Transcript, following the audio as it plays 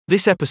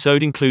This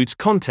episode includes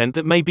content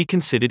that may be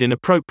considered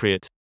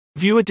inappropriate.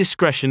 Viewer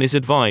discretion is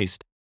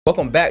advised.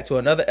 Welcome back to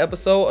another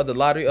episode of the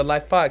Lottery of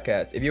Life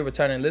podcast. If you're a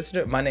returning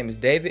listener, my name is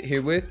David,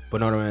 here with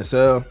Bernardo and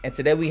SSL. And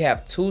today we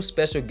have two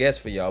special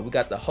guests for y'all. We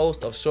got the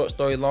host of Short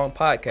Story Long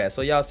podcast.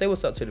 So y'all say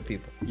what's up to the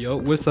people. Yo,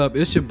 what's up?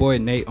 It's your boy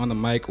Nate on the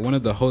mic, one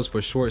of the hosts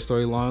for Short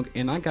Story Long,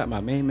 and I got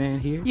my main man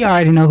here. You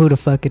already know who the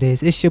fuck it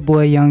is. It's your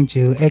boy Young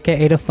Jew,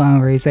 aka the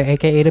fundraiser,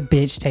 aka the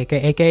bitch taker,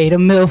 aka the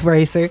MILF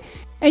racer.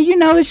 And you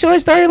know it's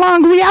Short Story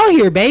Long. We out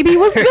here, baby.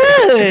 What's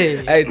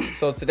good? Hey,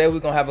 so today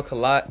we're going to have a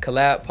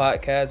collab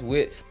podcast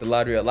with the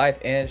Lottery of Life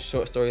and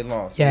Short Story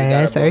Long. So we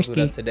got our boys with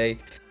us today.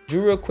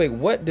 Drew, real quick,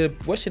 what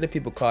should the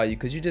people call you?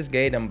 Because you just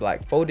gave them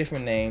like 4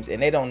 different names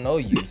and they don't know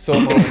you. So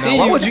if they see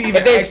you,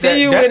 if they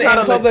see you in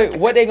public,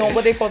 what they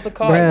supposed to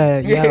call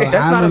Bruh, you? Yo,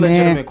 that's not a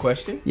legitimate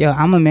question. Yo,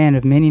 I'm a man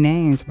of many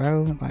names,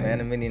 bro. Like, man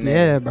of many names.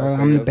 Yeah, bro.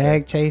 Okay, I'm the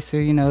bag chaser,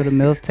 you know, the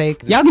MILF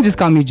taker. Y'all can just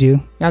call me Jew.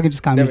 Y'all can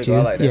just call me Jew.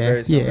 I like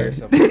that. Very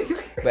simple.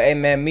 But hey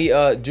man,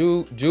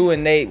 Drew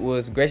and Nate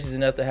was gracious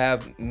enough to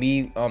have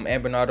me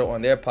and Bernardo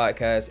on their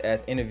podcast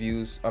as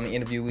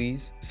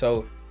interviewees.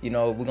 So, you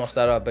know, we're gonna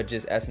start off by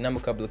just asking them a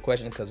couple of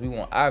questions because we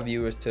want our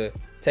viewers to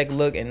take a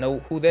look and know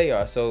who they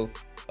are. So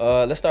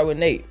let's start with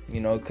Nate, you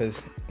know,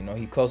 because you know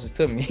he's closest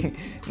to me.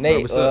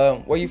 Nate,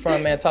 where you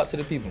from, man? Talk to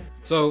the people.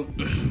 So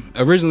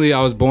originally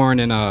I was born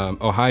in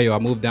Ohio. I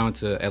moved down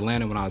to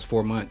Atlanta when I was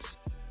 4 months.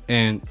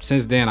 And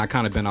since then, I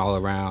kind of been all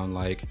around.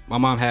 Like, my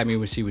mom had me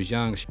when she was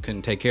young. She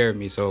couldn't take care of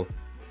me. So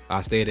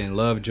I stayed in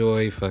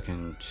Lovejoy,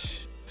 fucking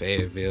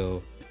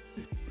Fayetteville,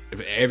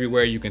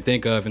 everywhere you can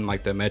think of in,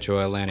 like, the metro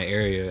Atlanta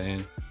area.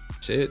 And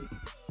shit,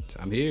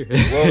 I'm here.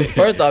 Well,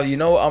 first off, you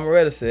know what I'm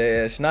ready to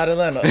say. It's not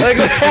Atlanta.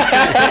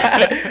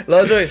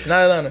 Lovejoy, it's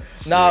not Atlanta.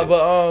 Nah,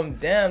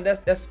 but, damn,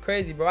 that's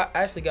crazy, bro. I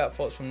actually got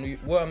folks from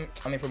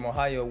from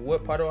Ohio.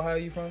 What part of Ohio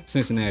you from?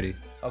 Cincinnati.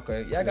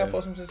 Okay, yeah, I got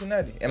folks from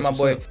Cincinnati. And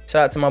shout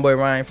out to my boy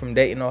Ryan from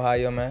Dayton,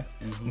 Ohio, man.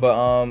 Mm-hmm.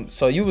 But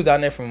so you was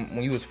down there from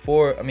when you was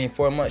 4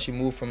 months, you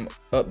moved from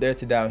up there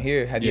to down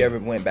here. Have you ever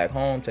went back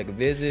home, take a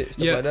visit,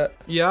 stuff like that?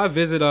 Yeah, I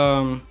visit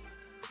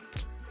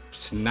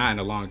it's not in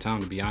a long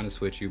time to be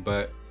honest with you,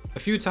 but a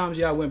few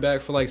times I went back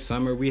for like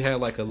summer. We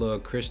had like a little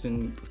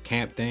Christian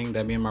camp thing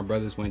that me and my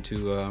brothers went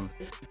to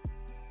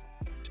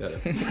shut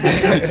up.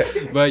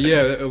 But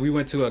yeah, we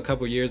went to a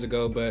couple years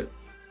ago, but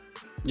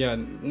yeah,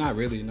 not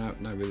really, no.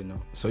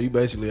 So you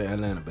basically an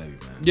Atlanta baby,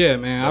 man. Yeah,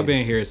 man, I've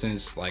been here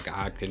since like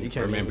I can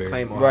remember.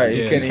 Right,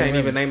 you can't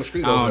even name a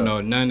street. I don't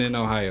know none in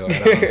Ohio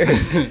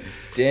at all.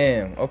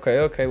 Damn.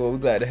 Okay. Well, we're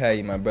glad to have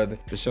you, my brother.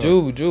 For sure.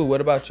 Drew, what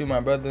about you,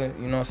 my brother?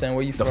 You know what I'm saying?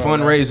 Where you the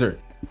from? The fundraiser.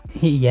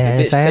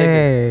 Yes,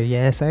 sir.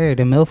 Yes, sir.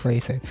 The MILF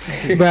racer.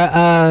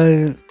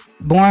 But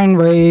born,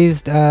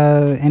 raised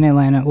in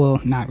Atlanta. Well,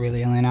 not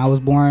really Atlanta. I was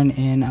born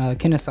in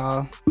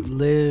Kennesaw.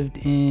 Lived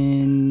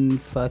in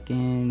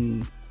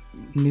fucking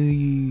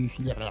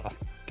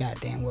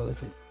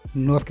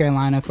North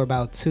Carolina for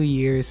about 2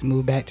 years.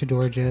 Moved back to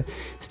Georgia.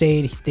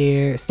 Stayed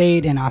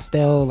in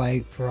Austell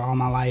like for all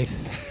my life.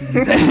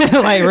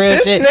 Like real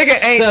this shit. This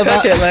nigga ain't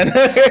touch Atlanta.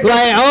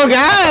 Like, oh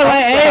god,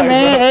 like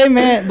hey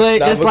man.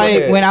 But it's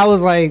like when I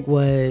was like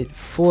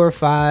 4 or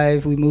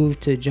 5, we moved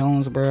to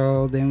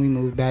Jonesboro. Then we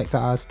moved back to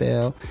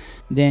Austell.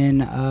 Then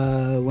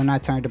when I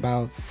turned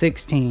about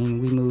 16,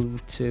 we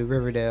moved to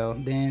Riverdale.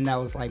 Then that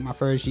was like my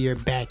first year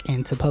back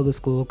into public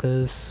school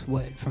because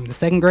from the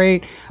 2nd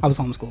grade, I was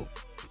homeschooled.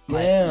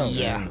 Damn.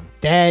 Yeah.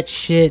 That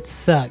shit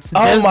sucks.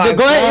 Oh my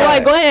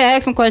God. Go ahead,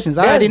 ask some questions.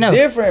 I already know. That's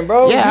different,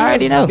 bro. Yeah, I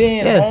already know.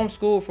 Being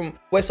homeschooled from...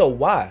 Wait, so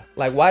why?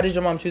 Like, why did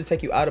your mom choose to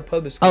take you out of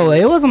public school? Oh,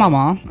 it wasn't my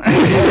mom.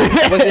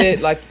 Was it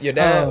like your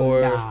dad or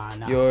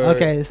your...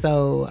 Okay,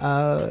 so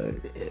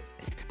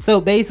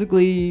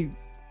basically...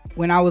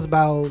 When I was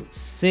about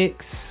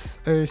 6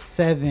 or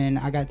 7,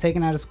 I got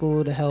taken out of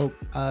school to help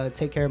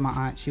take care of my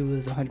aunt. She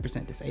was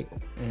 100%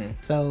 disabled. Mm-hmm.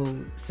 So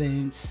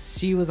since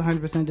she was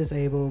 100%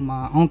 disabled,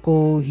 my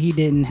uncle, he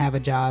didn't have a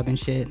job and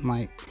shit. I'm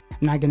like, I'm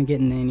not going to get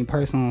into any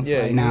personals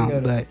right now.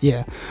 But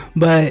yeah.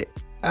 But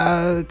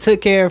took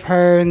care of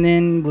her and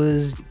then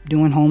was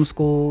doing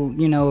homeschool,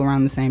 you know,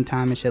 around the same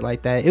time and shit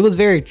like that. It was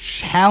very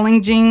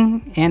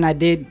challenging. And I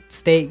did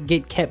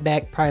get kept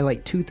back probably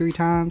like 2-3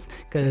 times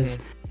because...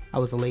 Mm-hmm. I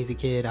was a lazy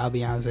kid, I'll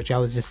be honest with you. I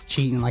was just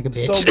cheating like a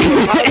bitch. So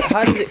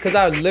how does it, because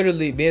I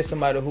literally, being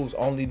somebody who's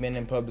only been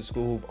in public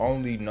school, who've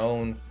only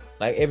known,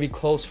 like every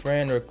close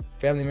friend or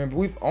family member,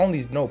 we've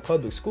only known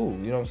public school,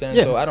 you know what I'm saying?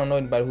 Yeah. So I don't know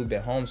anybody who's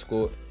been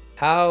homeschooled.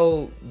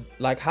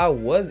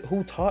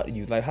 Who taught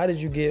you? Like, how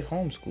did you get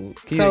homeschooled?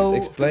 Can you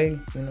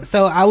explain? You know?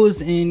 So I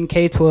was in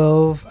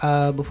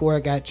K-12 before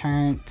it got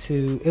turned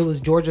to, it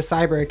was Georgia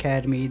Cyber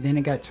Academy, then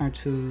it got turned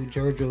to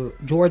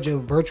Georgia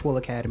Virtual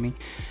Academy.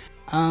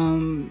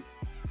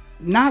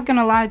 Not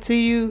gonna lie to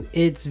you,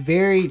 it's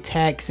very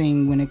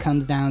taxing when it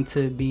comes down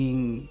to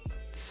being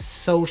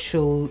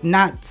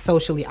not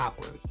socially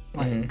awkward.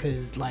 Like,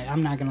 because like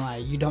I'm not gonna lie,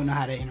 you don't know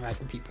how to interact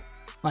with people.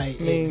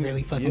 Like, it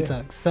really fucking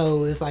sucks.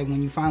 So it's like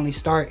when you finally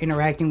start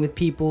interacting with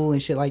people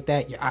and shit like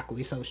that,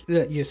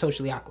 you're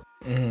socially awkward.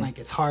 Like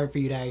it's hard for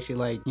you to actually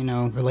like, you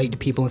know, relate to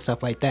people and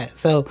stuff like that.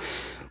 So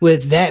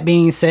with that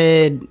being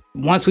said,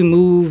 once we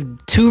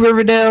moved to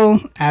Riverdale,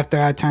 after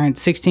I turned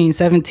 16,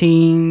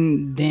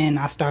 17, then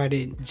I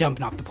started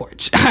jumping off the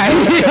porch.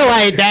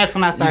 Like that's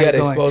when I started You gotta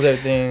going. expose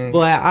everything.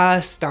 Boy, I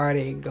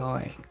started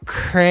going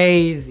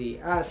crazy.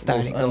 I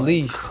started going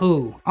unleashed.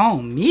 cool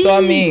on me. So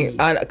I mean,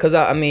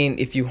 I mean,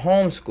 if you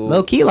homeschool,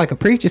 low key like a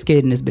preacher's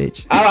kid in this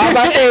bitch. I'm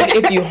about to say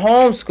if you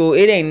homeschool,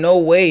 it ain't no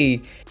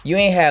way you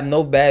ain't have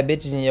no bad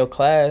bitches in your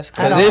class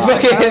because they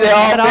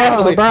all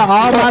family. Bro,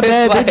 all my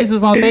bad like, bitches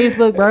was on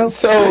Facebook, bro.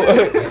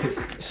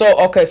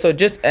 So okay, so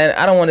just, and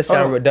I don't want to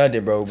sound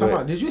redundant, bro,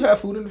 but did you have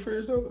food in the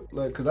fridge though?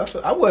 Like, cause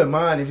I wouldn't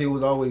mind if it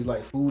was always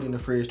like food in the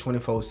fridge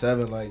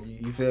 24/7. Like,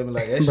 you feel me?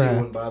 Like that shit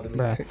wouldn't bother me.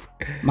 Bruh.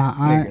 My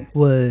aunt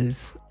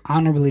was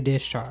honorably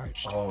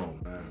discharged. Oh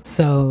man.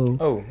 So,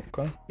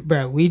 okay.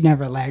 bro, we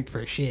never lacked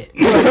for shit.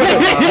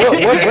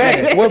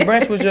 What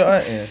branch was your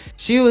aunt in?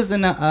 She was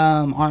in the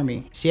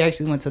army. She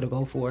actually went to the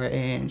Gulf War,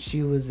 and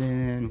she was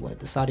in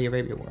the Saudi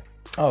Arabia War.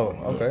 Oh,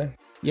 okay.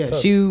 Yeah,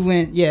 tough. she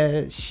went. Yeah,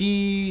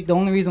 the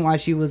only reason why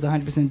she was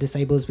 100%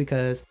 disabled is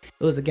because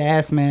it was a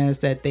gas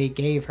mask that they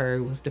gave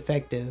her was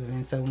defective,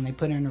 and so when they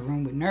put her in a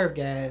room with nerve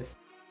gas,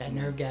 that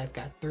nerve gas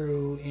got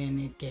through and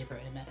it gave her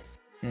MS,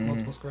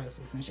 multiple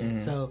sclerosis and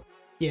shit. So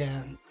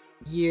yeah,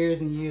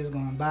 years and years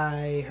going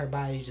by, her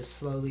body's just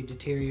slowly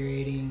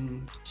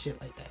deteriorating, shit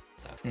like that.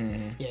 So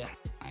yeah,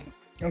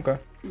 okay.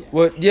 Yeah.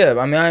 Well, yeah,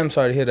 I mean, I am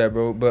sorry to hear that,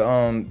 bro.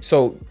 But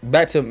so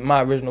back to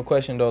my original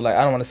question though, like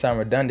I don't want to sound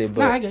redundant,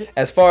 but I get it.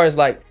 as far as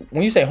like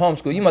when you say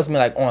homeschool, you must mean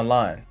like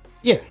online.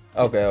 Yeah,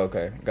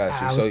 Okay,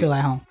 got you. I was still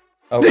at home.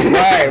 Okay,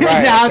 right. Nah,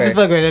 I'm okay. just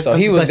fucking with it. So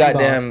he was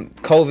goddamn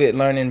COVID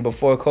learning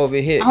before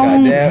COVID hit. Oh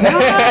goddamn.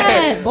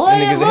 God, boy! The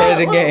niggas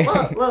ahead of the game.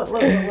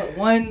 Look.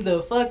 When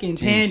the fucking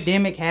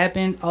pandemic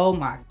happened, oh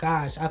my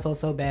gosh, I felt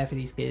so bad for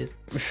these kids.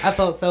 I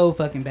felt so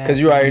fucking bad. Because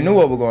you already knew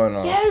what was going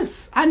on.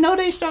 Yes, I know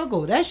they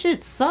struggle. That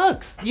shit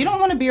sucks. You don't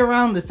want to be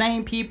around the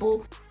same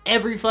people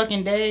every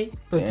fucking day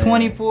for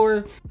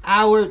 24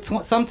 hours,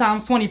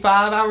 sometimes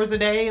 25 hours a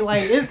day.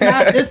 Like it's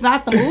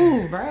not the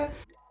move, bro.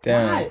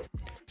 Damn. Not.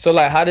 So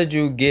like, how did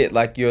you get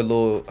like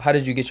how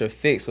did you get your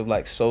fix of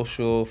like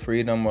social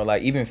freedom or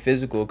like even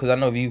physical? Because I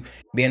know if you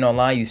being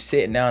online, you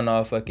sitting down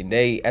all fucking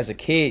day. As a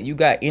kid, you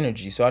got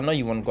energy, so I know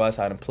you want to go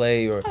outside and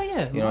play or. Oh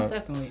yeah, you most know.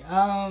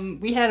 definitely.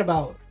 We had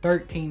about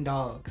 13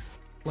 dogs.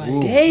 Like,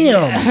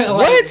 damn.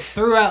 like,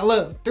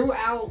 What?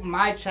 Throughout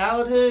my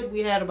childhood, we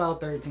had about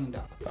 13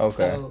 dogs.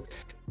 Okay. So,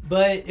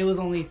 but it was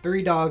only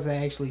 3 dogs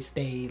that actually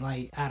stayed.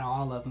 Like out of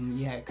all of them,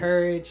 you had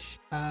Courage,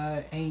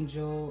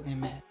 Angel, and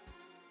Max.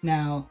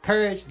 Now,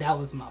 Courage, that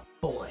was my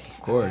boy.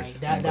 Of course.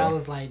 Right? That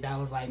was like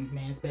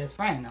man's best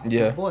friend. That was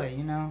Yeah. my boy,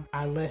 you know.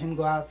 I let him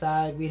go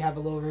outside. We'd have a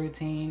little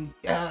routine.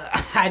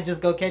 I'd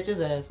just go catch his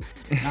ass.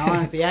 Now,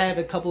 honestly, I had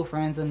a couple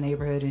friends in the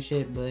neighborhood and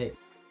shit, but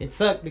it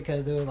sucked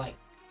because they were like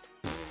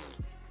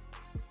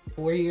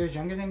 4 years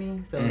younger than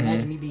me. So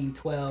imagine me being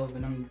 12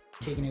 and I'm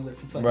kicking it with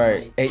some fucking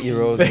Right, like,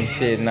 8-year-olds and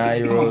shit,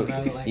 9-year-olds. Come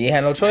on, bro, like- You ain't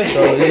had no choice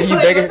though. You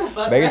Like, what the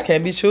fuck, beggars man?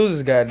 can't be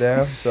choosers,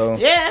 goddamn. So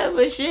Yeah,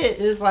 but shit,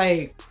 it's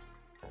like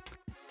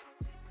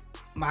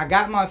I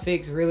got my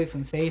fix really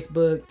from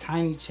Facebook,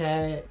 Tiny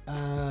Chat,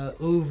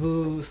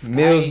 Uvu, Skype.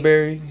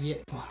 Millsbury. Yeah,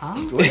 huh?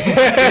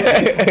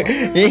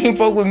 You ain't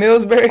fuck with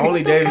Millsbury?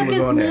 Only Davey was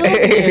on that.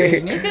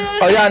 Millsbury, nigga.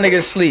 Oh, y'all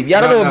niggas sleep.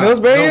 Y'all don't know what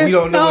Millsbury no, is? We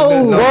don't know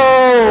No. what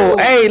Whoa!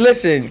 Hey,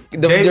 listen. The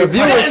David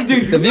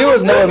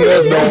viewers know what Millsbury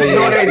is. No, they You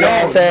know what I'm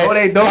don't. saying? No,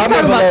 they don't. I You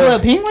talking remember about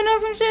Club Penguin or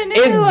some shit, nigga?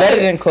 it's Like-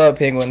 better than Club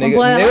Penguin, nigga.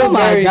 Boy, oh my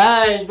Millsbury.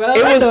 gosh, bro.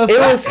 It What was, the it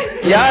fuck?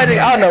 was, y'all, I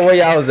don't know where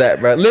y'all was at,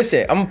 bro.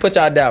 Listen, I'm gonna put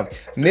y'all down.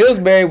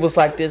 Millsbury was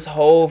like this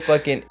whole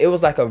fucking, it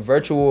was like a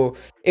virtual,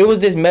 it was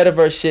this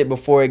metaverse shit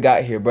before it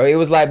got here, bro. It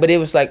was like, but it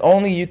was like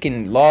only you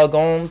can log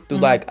on through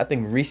like, I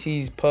think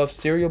Reese's Puff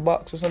cereal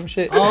box or some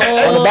shit. On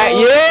the back.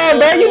 Yeah,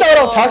 man, you know what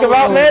I'm talking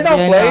about, man. Don't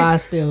Yeah, play. no, I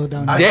still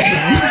don't.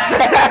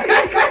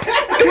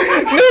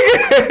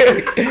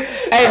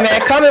 Hey,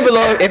 man, comment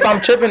below if I'm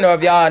tripping or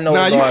if y'all know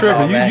Nah, what's you going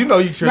tripping. on, man. You know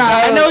you tripping. Nah,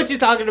 I know what you're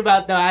talking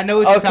about, though. I know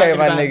what you're Okay, talking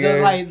my about. nigga.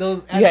 Those, like, those,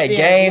 You had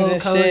games little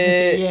and codes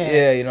shit. Yeah.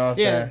 Yeah, you know what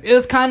I'm Yeah, saying? it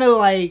was kind of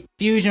like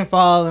Fusion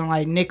Fall and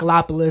like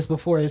Nicolopolis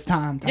before its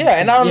time. type Yeah,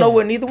 and I don't shit. know Yeah.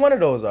 what neither one of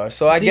those are.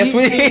 So I guess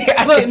we.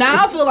 Look,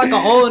 now I feel like an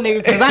old nigga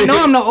because I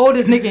know I'm the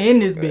oldest nigga in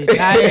this bitch.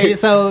 Alright,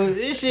 so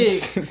this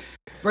shit.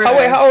 Bro,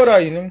 How old are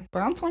you, nigga?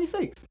 Bro, I'm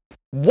 26.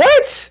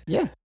 What?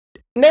 Yeah.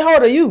 Nate, how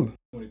old are you?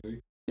 23.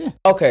 Yeah.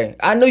 Okay,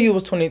 I knew you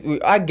was 23.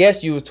 I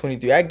guess you was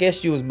 23. I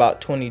guess you was about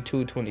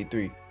 22,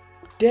 23.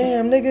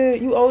 Damn, nigga,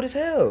 you old as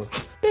hell.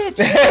 Bitch.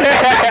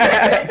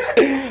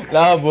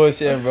 Nah, I'm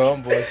bullshitting, bro.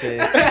 I'm bullshitting.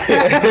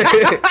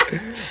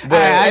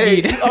 But I hey,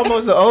 need- you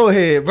almost an old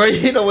head, bro.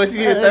 You know once you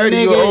hit 30,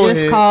 you an Nigga, old it's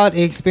head. called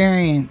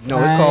experience.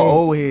 No, it's called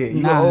old head.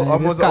 You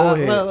almost an old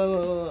head.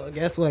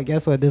 Look,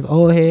 guess what? This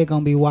old head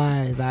gonna be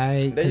wise,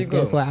 alright? There you Because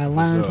guess go. what? I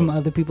learned sure. from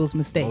other people's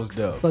mistakes. Most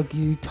def. Fuck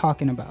you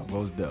talking about?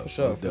 Most dope.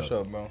 For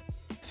sure, bro.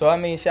 So I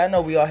mean, shit, I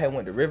know we all had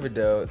went to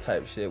Riverdale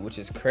type shit, which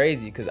is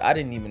crazy because I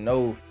didn't even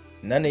know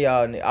none of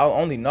y'all.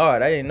 Only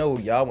Nard. I didn't know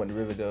y'all went to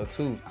Riverdale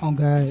too. Oh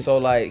God. So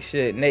like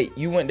shit, Nate,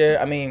 you went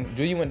there. I mean,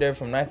 Drew, you went there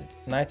from 9th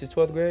to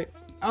 12th grade.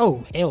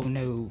 Oh hell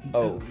no.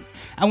 Oh.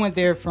 I went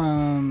there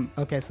from.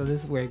 Okay, so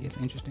this is where it gets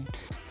interesting.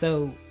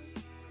 So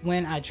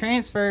when I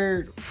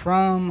transferred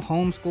from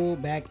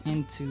homeschool back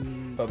into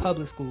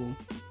public school,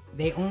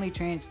 they only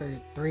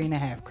transferred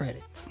 3.5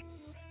 credits.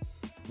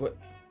 What?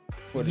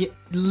 Yeah,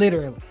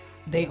 literally.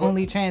 They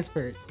only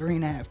transferred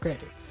 3.5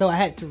 credits. So I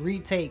had to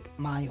retake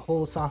my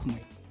whole sophomore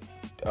year.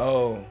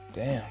 Oh,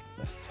 damn.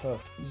 That's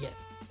tough.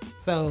 Yes.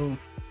 So,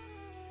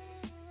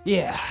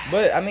 yeah.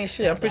 But, I mean,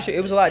 shit, I'm pretty sure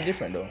it was a lot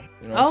different, though.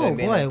 You know what I'm saying?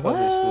 Being in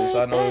public school,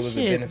 so I know it was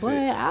a benefit. Boy,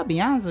 I'll be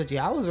honest with you.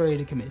 I was ready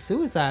to commit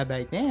suicide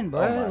back then,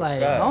 bro. Oh my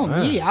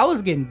God, me, I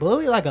was getting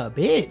bullied like a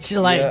bitch.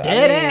 Like, Yeah,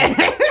 dead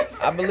ass.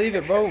 I believe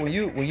it, bro. When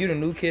you the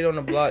new kid on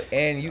the block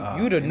and you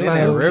the new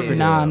Bro, kid.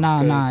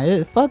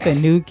 Nah. Fuck a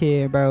new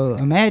kid, bro.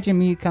 Imagine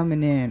me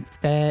coming in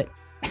fat.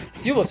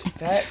 You was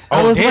fat.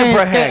 I was damn, wearing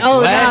bro,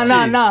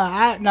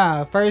 had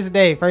no. First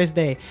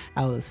day.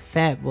 I was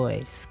fat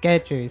boy,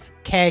 Skechers,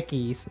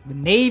 khakis,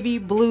 navy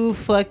blue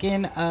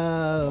fucking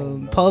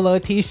polo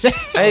t-shirt.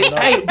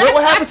 Hey, bro,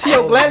 what happened to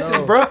your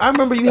glasses, bro? I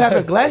remember you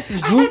having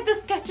glasses, I Drew. had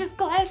the Skechers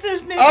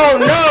glasses, nigga. Oh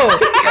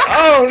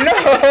no!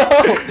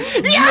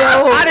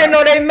 Yo, I didn't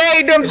know they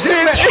made them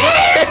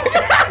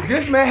shit.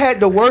 This man had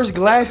the worst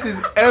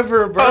glasses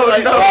ever, bro. Oh,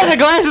 Like, no. I had the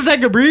glasses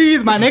that could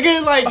breathe, my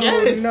nigga. Like,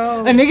 yes. no.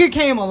 A nigga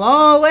came a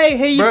long way.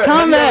 Hey, you Bruh,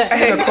 talking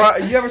have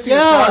about? you ever seen a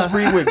Yeah.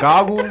 crossbreed with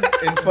goggles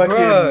and fucking?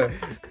 Bruh.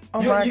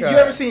 Oh you, my you God.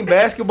 ever seen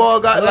basketball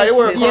goggles? Like they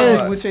wear a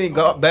Bless crossbreed his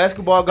between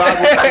basketball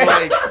goggles and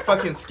like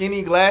fucking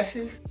skinny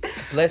glasses.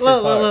 Bless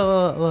his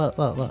heart.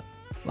 Look.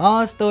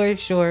 Long story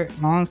short.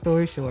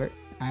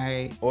 All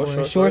right. Or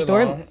Or short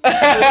story long.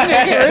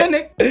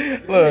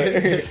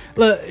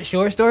 Look,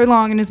 short story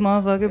long in this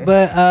motherfucker.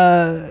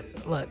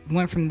 But look,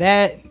 went from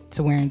that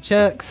to wearing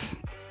Chucks,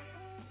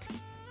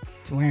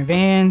 to wearing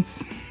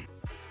Vans,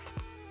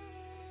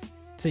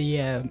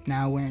 to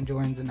now wearing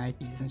Jordans and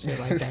Nikes and shit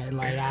like that.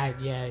 Like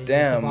it just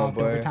Damn, my evolved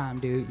boy. over time,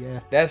 dude. Yeah.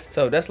 That's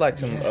so. That's like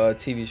some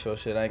TV show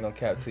shit. I ain't gonna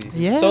cap to you.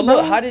 Yeah, So look,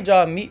 bro. how did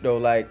y'all meet though?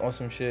 Like on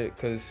some shit,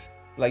 cause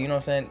like you know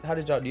what I'm saying. How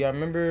did y'all? Do y'all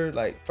remember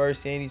like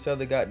first seeing each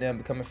other? Goddamn,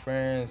 becoming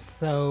friends.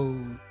 So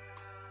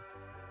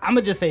I'm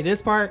gonna just say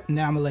this part, and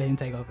then I'm gonna let him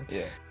take over.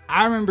 Yeah.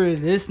 I remember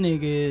this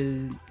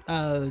nigga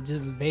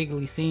just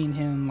vaguely seeing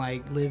him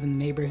like live in the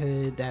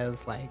neighborhood that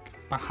was like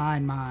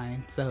behind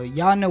mine. So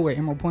y'all know where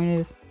Emerald Point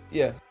is?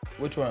 Yeah.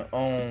 Which one?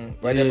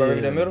 Right there by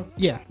Riverdale Middle.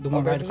 Yeah, the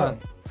one Okay, right for across.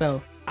 sure.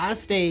 So I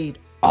stayed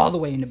all the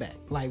way in the back.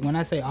 Like when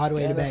I say all the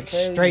way in the Damn, back, that's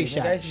crazy. straight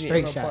Nigga, I used shot, to be straight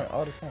in my shot. point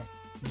all the time.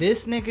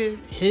 This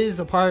nigga, his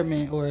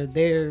apartment or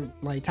their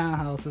like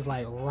townhouse is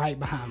like right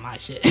behind my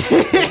shit.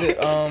 Is it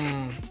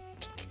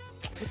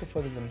what the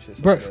fuck is them shit?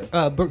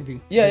 Brookview.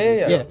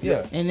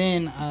 Yeah. And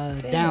then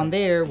down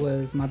there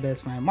was my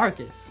best friend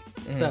Marcus.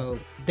 So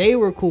they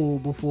were cool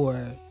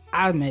before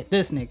I met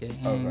this nigga.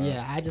 And Okay.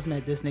 I just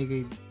met this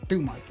nigga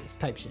through Marcus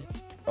type shit.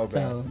 Okay.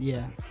 So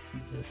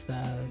just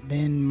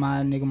then my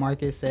nigga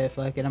Marcus said,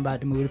 "Fuck it, I'm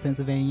about to move to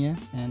Pennsylvania."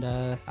 And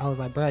I was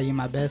like, "Bro, you're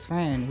my best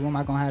friend. Who am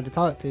I gonna have to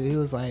talk to?" He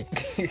was like,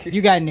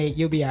 "You got Nate.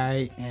 You'll be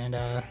alright." And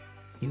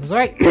he was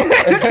right.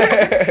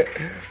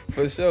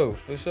 For sure.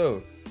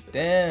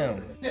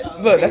 Damn.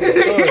 Look, that's a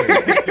story.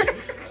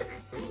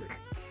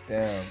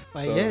 Damn.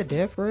 Like So,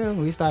 dead for real.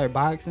 We started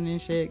boxing and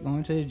shit,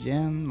 going to the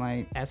gym.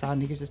 Like that's how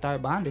niggas just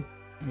started bonding.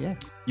 Yeah.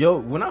 Yo,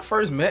 when I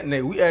first met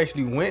Nate, we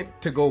actually went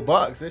to go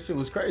box. That shit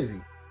was crazy.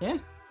 Yeah.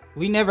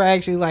 We never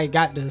actually like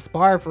got to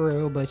spar for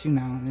real, but it's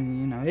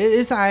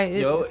alright.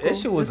 Yo, it's that cool.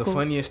 shit was It's the cool.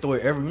 funniest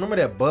story ever. Remember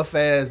that buff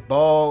ass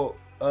bald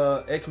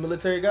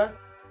ex-military guy?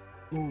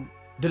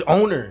 The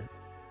owner.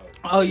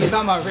 Oh, you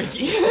talking about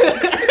Ricky?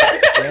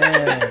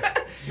 damn.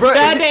 Bro, Shout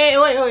out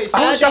to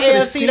Shout out to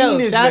AFC though.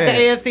 Shout out to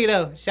man. AFC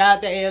though. Shout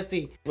out to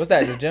AFC. What's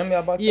that? The gym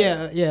y'all boxing?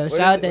 Yeah. Where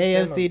Shout out to is it?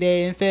 What's the name AFC.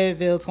 They in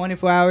Fayetteville,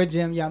 24-hour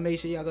gym. Y'all make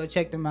sure y'all go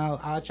check them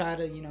out. I'll try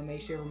to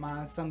make sure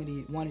remind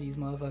one of these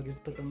motherfuckers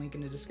to put the link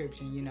in the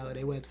description.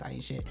 Their website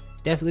and shit.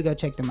 Definitely go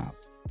check them out.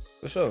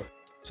 For sure.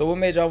 So what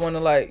made y'all want to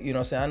like, I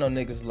know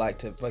niggas like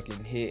to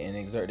fucking hit and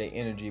exert their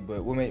energy,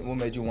 but what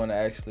made you want to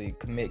actually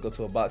commit, go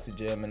to a boxing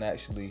gym and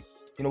actually,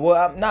 I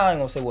ain't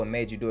gonna say what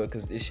made you do it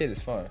because this shit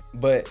is fun,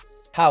 but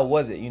how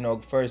was it,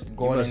 first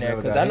going in must there?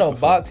 never Because got I know hit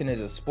before. boxing is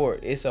a sport.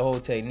 It's a whole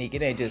technique.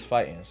 It ain't just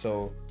fighting.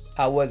 So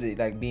how was it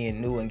like being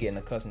new and getting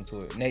accustomed to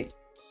it? Nate?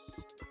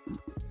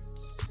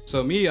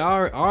 So me,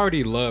 I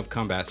already love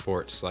combat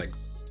sports, like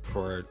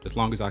for as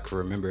long as I can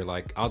remember.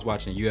 Like I was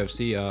watching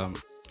UFC.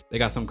 They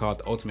got something called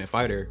the Ultimate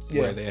Fighter,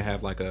 where they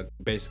have like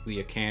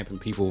basically a camp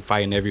and people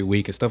fighting every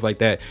week and stuff like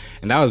that.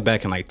 And that was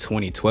back in like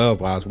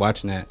 2012 while I was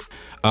watching that.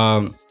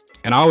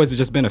 And I always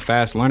just been a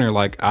fast learner.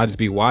 Like I just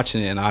be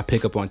watching it and I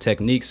pick up on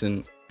techniques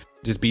and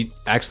just be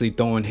actually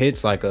throwing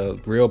hits like a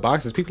real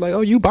boxer. People like,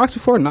 oh, you boxed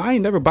before? Nah, I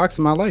ain't never boxed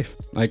in my life.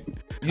 Like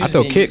I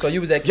throw kicks. So you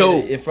was that kid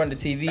Yo. in front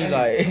of the TV,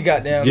 like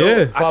goddamn.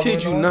 Yeah. I kid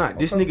you following not. on?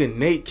 This nigga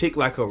Nate kicked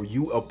like a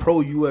pro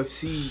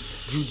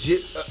UFC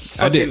jiu-jitsu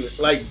fucking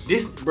like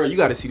this, bro. You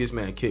got to see this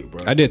man kick,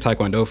 bro. I did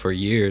taekwondo for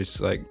years.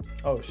 Like,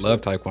 Oh, shit.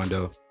 love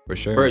taekwondo for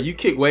sure. Bro, you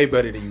kick way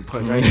better than you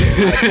punch. I ain't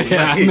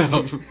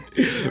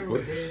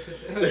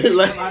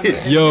like,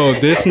 Yo,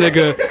 this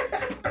nigga,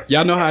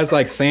 y'all know how it's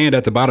like sand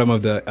at the bottom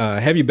of the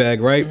heavy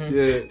bag, right?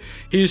 yeah.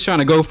 He's trying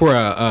to go for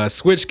a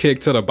switch kick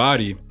to the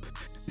body.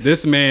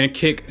 This man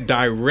kicked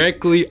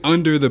directly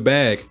under the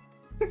bag.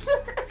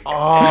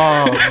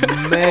 Oh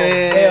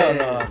man.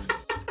 Hell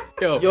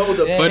Yo, Yo,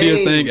 the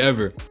funniest pain. thing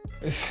ever.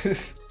 no.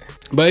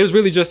 But it was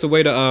really just a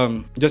way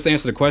to just to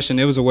answer the question.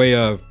 It was a way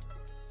of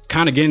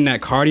kind of getting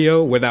that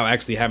cardio without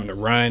actually having to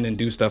run and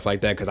do stuff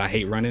like that because I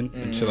hate running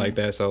and shit like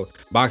that. So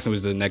boxing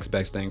was the next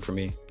best thing for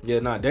me. Yeah,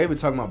 nah, David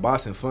talking about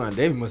boxing fun.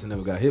 David must have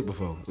never got hit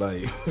before.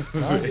 Like,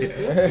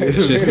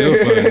 Shit's still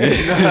fun.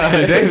 nah,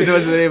 David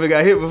must have never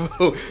got hit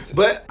before.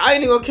 But I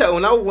ain't even gonna care.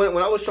 When I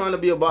was trying to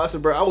be a boxer,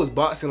 bro, I was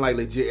boxing like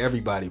legit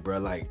everybody, bro.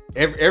 Like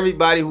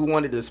everybody who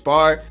wanted to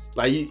spar.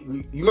 Like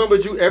you remember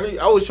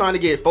I was trying to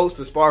get folks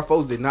to spar.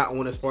 Folks did not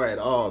want to spar at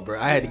all, bro.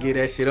 I had to get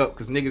that shit up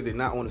because niggas did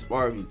not want to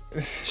spar me.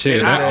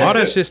 Shit, all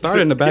that shit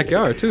started in the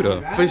backyard too,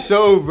 though. For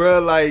sure, bro.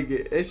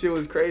 Like that shit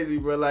was crazy,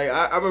 bro. Like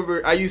I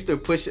remember I used to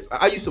push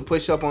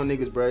up on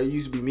niggas, bro. It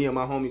used to be me and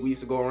my homie. We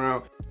used to go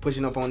around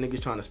pushing up on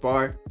niggas trying to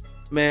spar.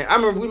 Man, I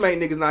remember we made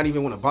niggas not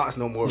even want to box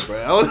no more, bro.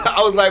 I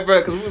was like, bro,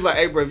 because we was like,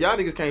 hey, bro, if y'all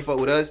niggas can't fuck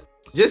with us,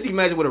 just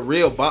imagine with a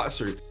real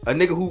boxer, a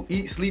nigga who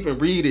eat, sleep, and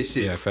breathe this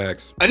shit. Yeah,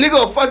 facts. A nigga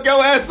will fuck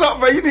your ass up,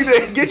 bro. You need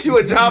to get you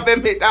a job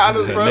at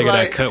McDonald's, bro. Nigga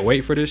Like, that cut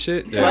weight for this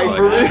shit. Yeah, like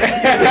for real.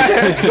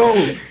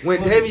 Yo,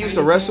 when David used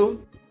to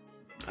wrestle,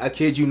 I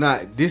kid you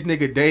not, this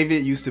nigga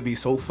David used to be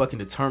so fucking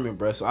determined,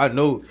 bro. So I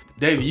know,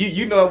 David,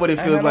 you know what it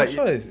I feels ain't had like.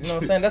 no choice. You know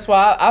what I'm saying? That's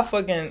why I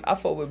fuck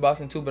with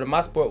boxing too, but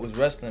my sport was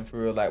wrestling for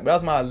real. Like, but that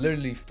was my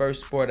literally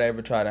first sport I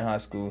ever tried in high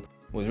school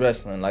was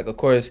wrestling. Like, of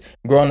course,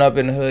 growing up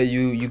in the hood,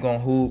 you gonna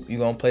hoop, you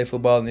gonna play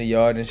football in the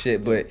yard and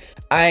shit. But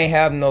I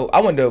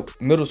went to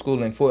middle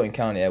school in Fulton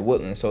County at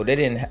Woodland, so they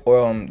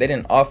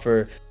didn't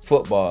offer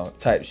football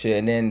type shit.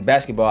 And then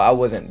basketball, I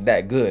wasn't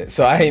that good,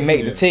 so I didn't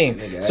make the team.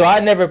 So I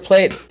never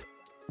played.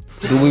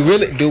 Do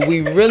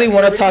we really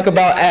want to talk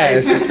about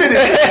ass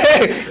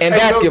and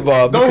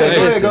basketball? Go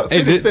Because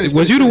ahead, finish.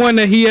 Was you the one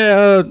that he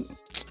had?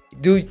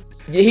 dude.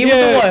 Yeah, he was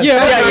the one. Yeah.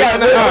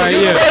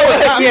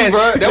 Yes.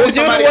 That was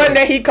you the somebody one else.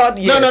 that he caught?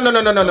 Yes.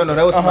 No.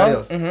 That was somebody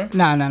else. Mm-hmm.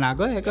 Nah.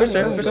 Go ahead. For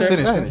sure.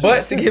 Finish.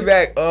 But to get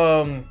back,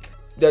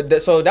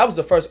 so that was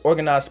the first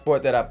organized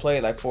sport that I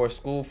played, like for a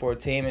school, for a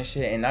team and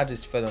shit, and I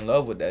just fell in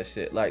love with that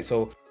shit. Like,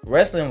 so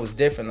wrestling was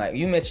different. Like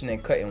you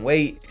mentioned cutting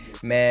weight,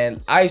 man.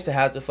 I used to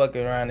have to fuck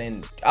around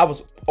and I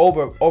was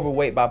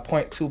overweight by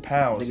 0.2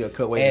 pounds. Nigga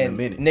cut weight and in a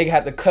minute. Nigga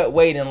had to cut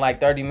weight in like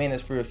 30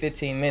 minutes for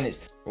 15 minutes.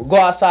 Go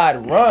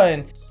outside,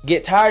 run,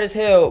 get tired as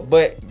hell,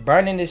 but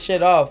burning this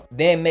shit off,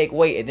 then make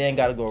weight, and then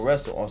gotta go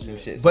wrestle on some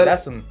shit. So But-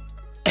 that's some.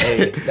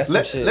 Hey, that's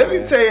some shit. Let me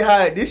man. tell you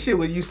how this shit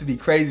used to be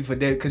crazy for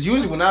David. Because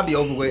usually when I be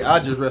overweight, I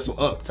just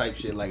wrestle up type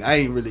shit. Like, I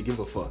ain't really give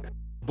a fuck.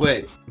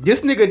 But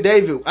this nigga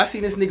David, I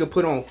seen this nigga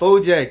put on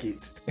 4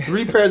 jackets,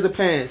 3 pairs of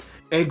pants,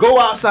 and go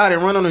outside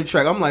and run on the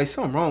track. I'm like,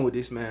 something wrong with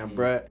this man,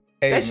 bruh.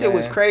 Hey, that shit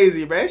was man.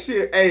 crazy, bro. That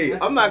shit, hey,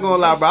 I'm not gonna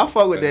lie, bro. I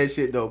fuck with that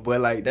shit though,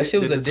 but like That shit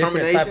was the a different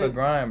type determination- of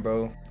grind,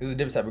 bro. It was a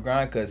different type of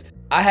grind because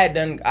I had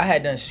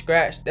done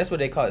scratch. That's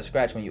what they call it,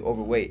 scratch when you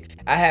overweight.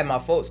 I had my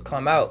folks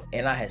come out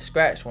and I had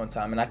scratched one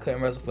time and I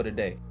couldn't wrestle for the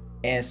day.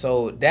 And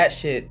so that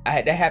shit,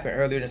 that happened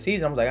earlier in the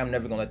season. I was like, I'm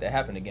never gonna let that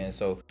happen again.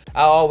 So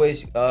I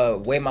always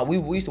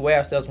we used to weigh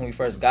ourselves when we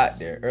first got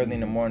there early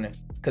in the morning.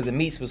 Cause the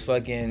meets was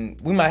fucking,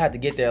 we might have to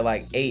get there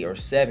like 8 or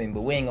 7,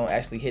 but we ain't gonna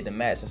actually hit the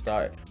mats and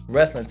start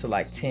wrestling till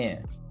like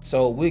 10.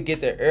 So we get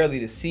there early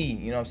to see,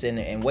 you know what I'm saying,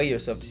 and weigh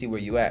yourself to see where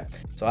you at.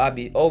 So I'd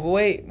be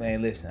overweight,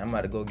 man. Listen, I'm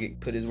about to go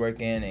put this work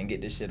in and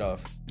get this shit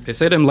off. They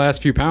say them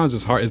last few pounds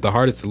is the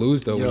hardest to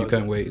lose though when you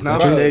couldn't wait.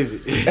 Not Bro. for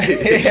David.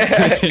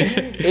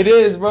 It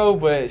is, bro,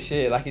 but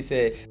shit, like he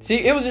said,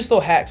 see, it was just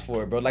little hacks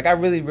for it, bro. Like I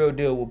really real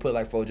deal will put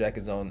like 4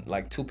 jackets on,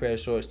 like 2 pair of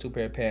shorts, 2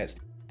 pair of pants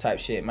type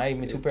shit, might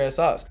even 2 pair of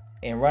socks,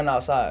 and run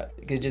outside.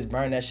 Could just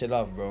burn that shit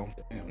off, bro.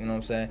 You know what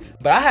I'm saying?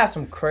 But I have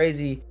some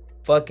crazy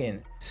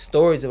fucking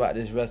stories about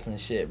this wrestling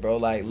shit, bro.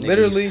 Like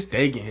literally,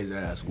 staking his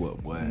ass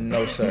whoop, boy.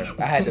 no sir.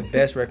 I had the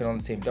best record on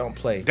the team. Don't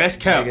play. That's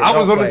cap. Nigga, I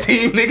was don't on the play.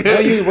 team,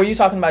 nigga. Were you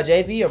talking about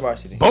JV or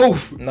varsity?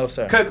 Both. No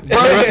sir. Bro,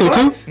 wrestled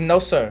too? No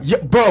sir.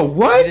 Yeah, bro,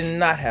 what? You did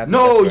not have. the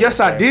No, best yes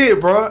record, I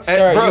did, bro.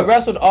 Sir, Bro. you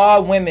wrestled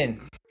all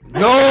women.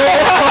 No.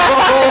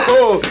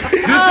 Oh,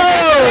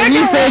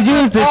 you said you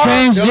was the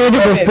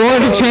transgender before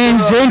the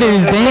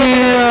transgenders.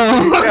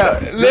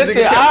 Damn.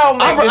 Listen, I don't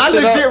make this I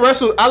shit legit up.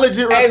 wrestled. I man.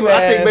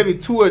 think maybe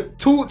two or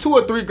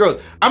three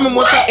girls. I remember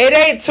one time. It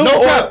ain't 2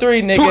 No or cap.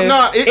 3, nigga. Two-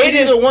 nah, it's it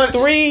is either one-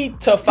 3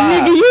 to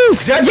 5.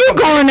 Nigga, you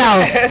going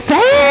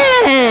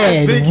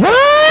outside. big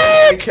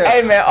What?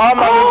 Hey man, all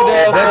my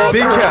Riverdale that's folks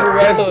big cap. who That's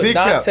wrestled big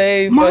cap.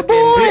 Dante, My fucking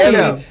boy. Big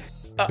Ellie.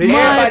 cap.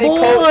 Everybody,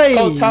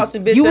 Coach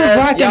Thompson, bitch you was ass,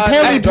 rocking y'all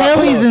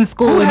Pellies in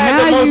school, and had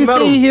the now most you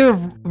medals? see here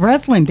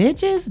wrestling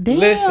bitches. Damn.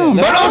 Listen,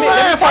 But I'm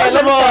saying, first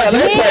of all, let me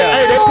tell you.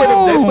 hey,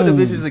 they put the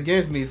bitches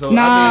against me. So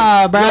Nah,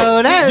 I mean, bro, you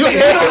don't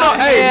know.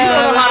 Hey, you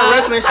don't know how the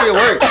wrestling shit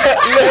work.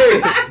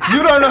 Hey,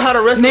 you don't know how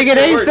the wrestling Nigga, shit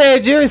they work.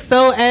 said you're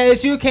so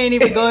ass you can't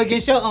even go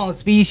against your own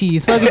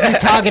species. Fuck is you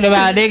talking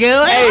about,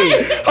 nigga?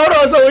 Hey, Hold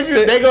on,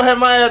 so they gonna have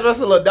my ass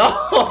wrestle a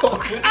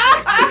dog?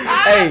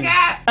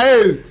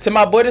 Hey, to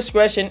my boy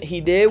discretion,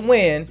 he did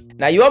win.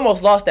 Now you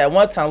almost lost that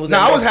one time.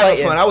 I was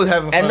having fun. I was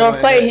having fun. At North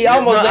Clayton, he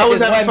almost let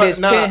this one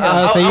bitch pin him.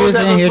 Oh, so you was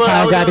in here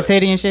trying to grab a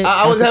titty and shit?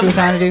 I was That's what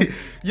having you were trying to do?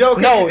 Yo,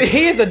 No,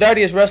 he is the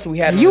dirtiest wrestler we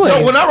had. You So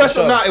a- when I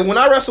wrestle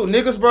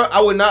niggas, bro,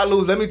 I would not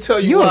lose. Let me tell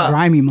you You why. a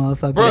grimy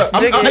motherfucker. Bro,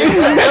 nigga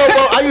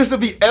I used to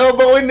be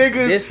elbowing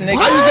niggas. This nigga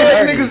I used to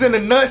hit dirty. niggas in the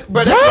nuts,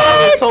 bro. That's why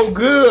I was so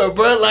good,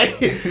 bro. Like,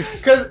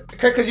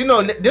 cause you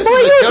know this Boy,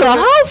 was you was a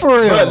gentleman- hoe for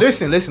real. Bro,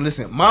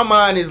 listen. My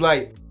mind is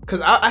like,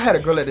 cause I had a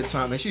girl at the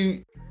time,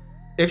 and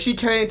if she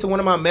came to one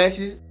of my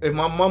matches, if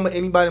my mama,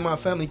 anybody in my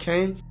family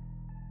came,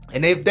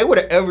 and if they would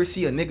have ever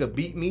see a nigga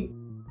beat me,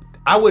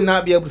 I would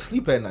not be able to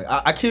sleep at night.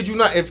 I kid you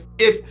not. If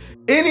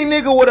any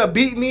nigga would have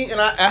beat me, and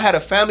I had a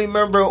family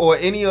member or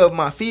any of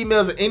my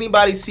females or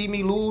anybody see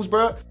me lose,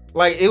 bro,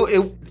 like it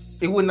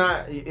would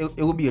not. It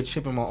would be a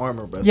chip in my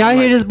armor, bro. Y'all So,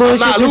 hear like, this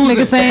bullshit I'm not this losing.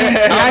 nigga saying?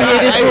 Y'all hear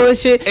this Hey,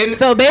 bullshit? and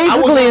So I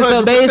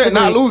was basically,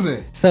 not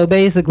losing. So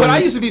basically, But I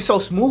used to be so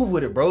smooth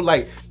with it, bro.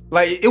 Like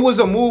it was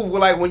a move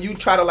where, like, when you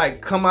try to like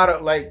come out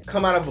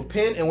of a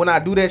pin, and when I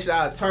do that shit,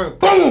 I turn,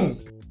 boom,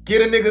 get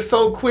a nigga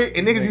so quick,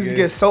 and niggas used to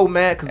get so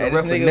mad because the This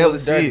ref would nigga never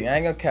was see dirty. it. I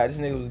ain't gonna count. This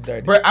nigga was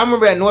dirty. Bro, I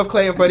remember at North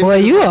Clayton, bro. boy,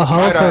 you a hoe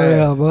right for our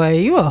real, ass. boy.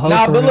 You a hoe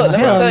Nah, for but real. look, let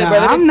me Hell tell you, nah. bro.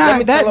 Let I'm me not. tell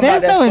him There's about no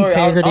that story. I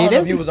integrity. don't know if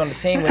There's you was on the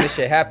team when this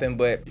shit happened,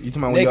 but You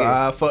talking about when your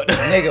nigga, eye fucked?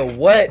 nigga,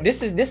 what?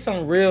 This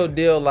some real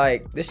deal.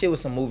 Like, this shit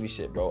was some movie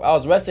shit, bro. I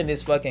was wrestling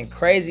this fucking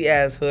crazy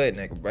ass hood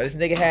nigga, bro. This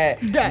nigga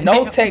had God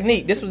no damn.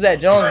 technique. This was at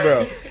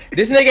Jonesboro.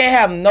 This nigga ain't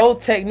have no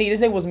technique. This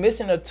nigga was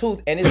missing a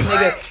tooth, and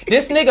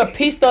this nigga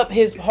pieced up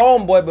his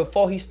homeboy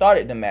before he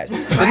started the match. The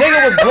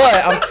nigga was blood.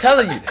 I'm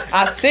telling you,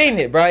 I seen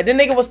it, bro. The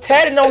nigga was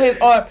tatted on his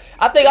arm.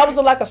 I think I was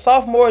like a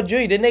sophomore or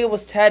junior. The nigga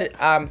was tatted.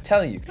 I'm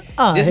telling you,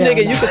 Oh, this hell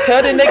nigga, nah. you could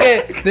tell the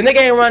nigga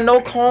ain't run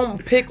no comb,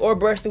 pick, or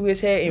brush through his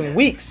head in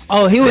weeks.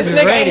 Oh, he was This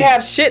nigga ready. ain't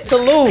have shit to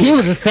lose. He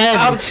was a savage.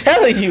 I'm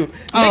telling you,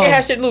 nigga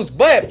had shit to lose.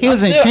 But He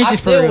was in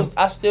trenches for real.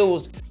 I still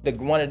was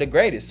one of the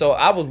greatest. So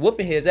I was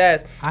whooping his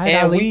ass,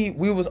 and Ali.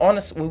 we was on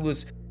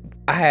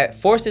I had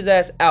forced his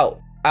ass out.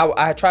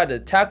 I tried to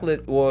tackle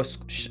it or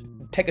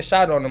take a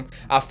shot on him.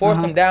 I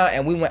forced him down,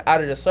 and we went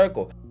out of the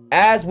circle.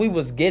 As we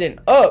was getting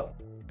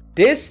up,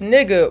 this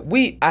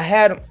nigga, I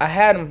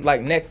had him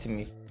like next to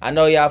me. I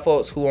know y'all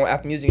folks who on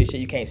Apple Music and shit,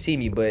 you can't see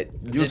me, but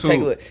just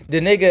take a look. The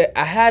nigga,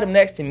 I had him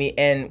next to me,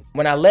 and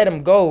when I let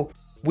him go,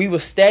 we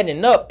was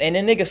standing up, and the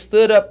nigga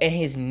stood up, and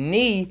his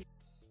knee,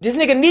 this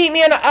nigga kneed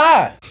me in the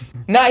eye.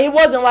 Now, he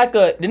wasn't like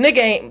the nigga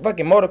ain't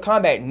fucking Mortal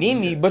Kombat knee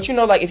me, but you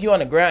know, like, if you on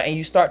the ground and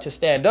you start to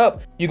stand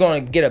up, you're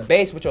gonna get a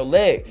base with your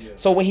leg.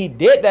 So when he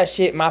did that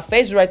shit, my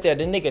face was right there,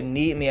 the nigga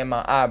kneed me in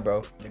my eye,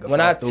 bro. When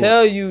I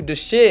tell you the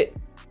shit,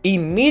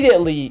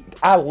 immediately,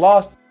 I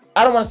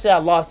don't want to say I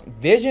lost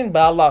vision,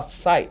 but I lost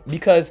sight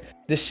because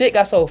the shit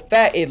got so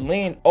fat it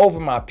leaned over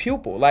my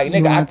pupil. Like, You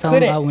nigga, I wanna tell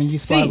couldn't about when you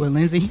see. fought with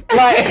Lindsay?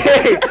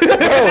 Like,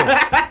 bro.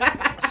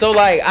 So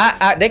like,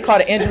 they call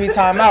it injury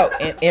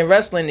timeout in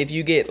wrestling. If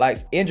you get like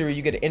injury,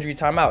 you get an injury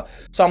timeout.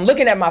 So I'm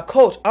looking at my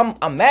coach.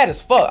 I'm mad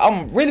as fuck.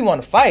 I'm really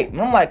want to fight.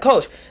 And I'm like,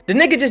 coach, the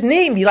nigga just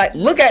need me. Like,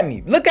 look at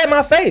me. Look at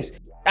my face.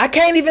 I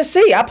can't even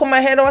see. I put my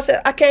hand on. I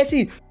said, I can't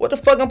see. What the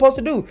fuck I'm supposed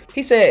to do?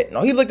 He said,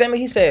 no. He looked at me.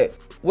 He said,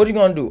 what you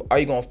gonna do? Are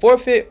you gonna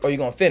forfeit or you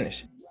gonna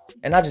finish?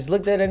 And I just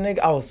looked at that nigga.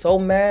 I was so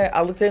mad.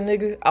 I looked at that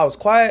nigga. I was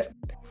quiet.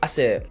 I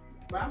said,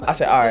 all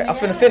right, I'm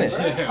finna finish.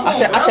 I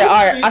said,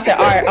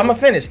 all right, I'm gonna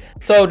finish.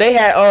 So they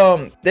had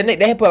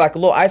they had put like a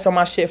little ice on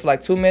my shit for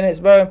like 2 minutes,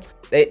 bro.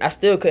 I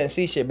still couldn't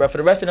see shit, bro. For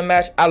the rest of the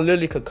match, I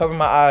literally could cover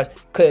my eyes,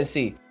 couldn't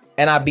see.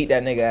 And I beat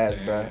that nigga ass,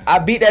 bro. I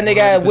beat that nigga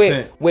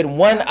ass with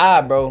one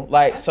eye, bro.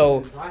 Like,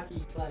 so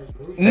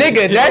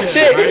nigga, that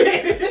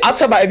shit. I'll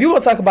talk about, if you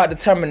want to talk about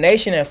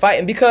determination and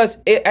fighting, because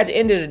at the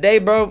end of the day,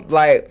 bro,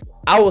 like,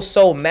 I was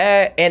so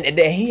mad, and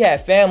then he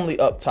had family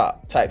up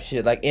top type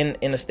shit, like in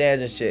the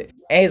stands and shit.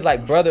 And his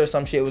like brother or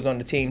some shit was on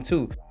the team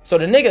too. So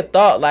the nigga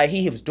thought like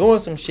he was doing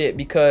some shit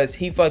because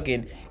he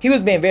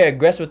was being very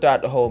aggressive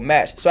throughout the whole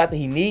match. So after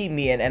he need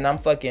me and I'm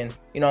fucking,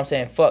 you know what I'm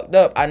saying, fucked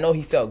up, I know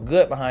he felt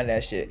good behind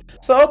that shit.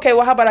 So okay,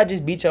 well, how about I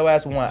just beat your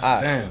ass with one eye?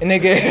 Damn. And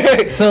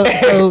nigga.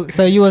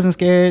 So you wasn't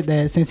scared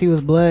that since he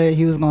was blood,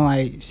 he was gonna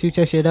like shoot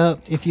your shit up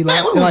if you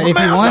like if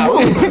you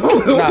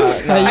won?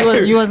 Nah.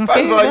 You wasn't First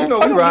scared, of all, you know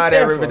Fuck we we ride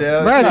scared at for?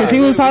 Riverdale. bro, because he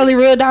was probably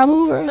real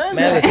Damu, bro. Man,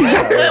 listen,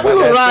 We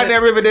was riding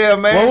at Riverdale,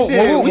 man.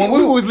 When we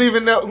we was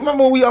leaving.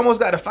 Remember when we almost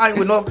got to fight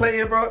with North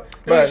Clayton, bro?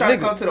 We was trying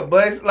to come to the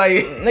bus, like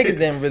niggas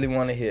didn't really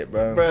want to hit,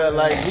 bro. Bro,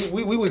 like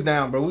we was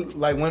down, bro. We,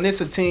 like when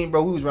it's a team,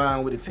 bro, we was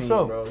riding with the team,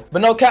 bro.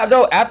 But no cap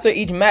though. After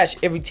each match,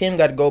 every team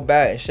got to go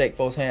back and shake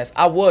folks' hands.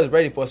 I was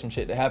ready for some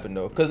shit to happen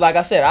though, cause like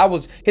I said,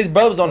 his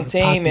brother was on the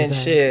team and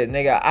shit,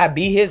 nigga. I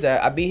beat his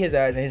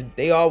ass, and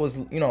they all was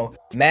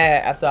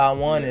mad after I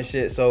won and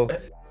shit. So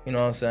you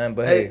know what I'm saying.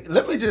 But hey,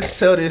 let me just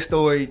tell this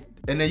story,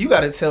 and then you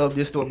got to tell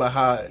this story about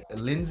how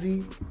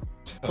Lindsay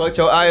fucked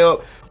your eye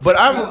up. But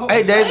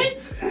hey,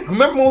 David,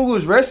 remember when we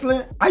was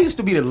wrestling? I used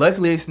to be the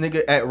luckiest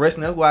nigga at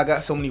wrestling. That's why I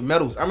got so many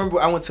medals. I remember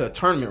I went to a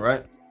tournament,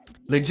 right?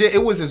 Legit, it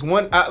was this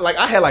one.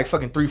 I had like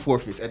fucking 3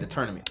 forfeits at the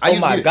tournament. Oh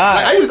my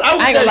god! I ain't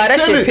gonna lie, that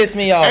shit pissed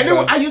me off. And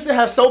bro. I used to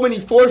have so many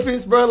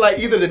forfeits, bro. Like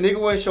either the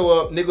nigga wouldn't show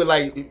up, nigga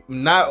like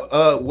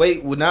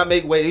would not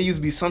make weight. It used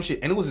to be some shit,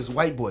 and it was this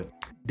white boy,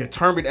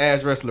 determined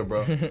ass wrestler,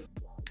 bro.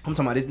 I'm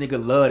talking about this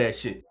nigga love that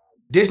shit.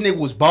 This nigga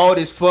was bald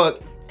as fuck.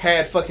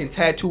 Had fucking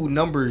tattoo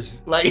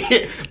numbers, like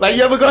you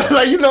ever go,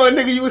 like a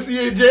nigga you would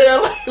see in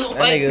jail, that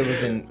nigga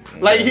was in,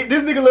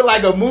 this nigga looked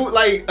like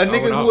a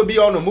nigga who would be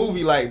on a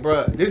movie, like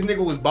bruh, this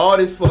nigga was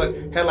bald as fuck,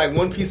 had like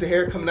one piece of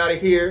hair coming out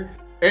of here,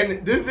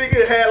 and this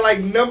nigga had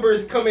like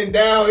numbers coming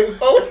down his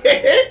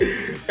forehead,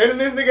 and then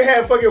this nigga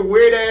had fucking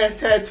weird ass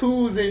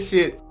tattoos and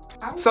shit.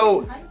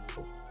 So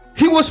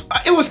it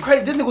was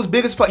crazy. This nigga was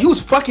big as fuck. He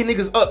was fucking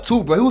niggas up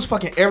too, bro. He was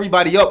fucking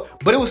everybody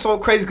up. But it was so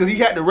crazy because he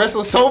had to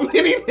wrestle so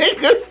many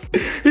niggas.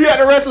 He had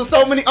to wrestle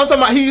so many. I'm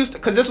talking about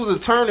because this was a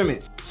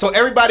tournament. So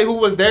everybody who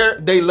was there,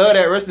 they loved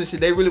that wrestling shit.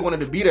 They really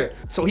wanted to be there.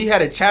 So he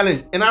had a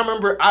challenge. And I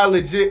remember I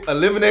legit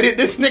eliminated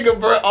this nigga,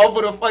 bro, off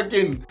of the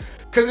fucking,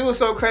 because it was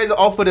so crazy,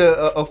 off of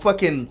the a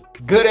fucking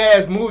good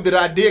ass move that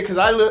I did. Because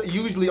I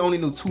usually only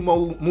knew 2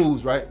 more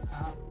moves, right?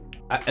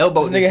 I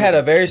elbowed this nigga. Had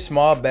a very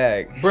small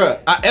bag. Bruh,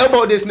 I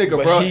elbowed this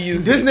nigga, bro.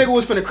 This nigga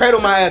was finna cradle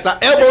my ass. I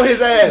elbowed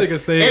his ass. This nigga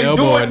stay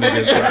elbowing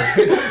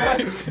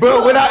niggas,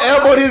 bro. When I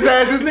elbowed his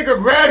ass, this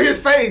nigga grabbed his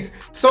face.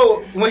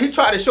 So when he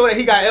tried to show that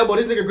he got elbowed,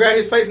 this nigga grabbed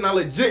his face and I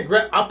legit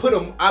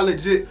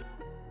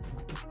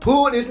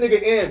pulled this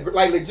nigga in,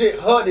 like legit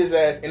hugged his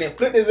ass and then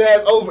flipped his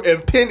ass over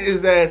and pinned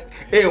his ass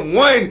and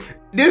won.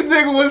 This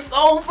nigga was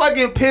so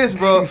fucking pissed,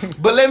 bro.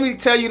 But let me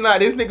tell you now,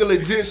 this nigga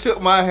legit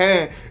shook my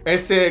hand and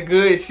said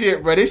good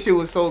shit, bro. This shit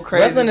was so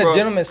crazy, wrestling bro. A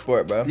gentleman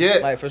sport, bro. Yeah.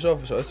 Like, for sure.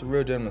 It's a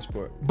real gentleman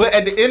sport. But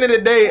at the end of the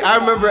day, I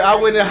remember I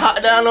went and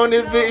hot down on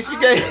this bitch. She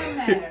gave...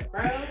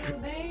 Bro,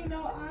 they ain't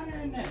no honor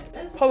in that.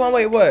 Hold on,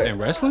 wait, what? In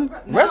wrestling?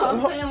 No, I'm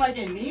saying like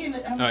in knee and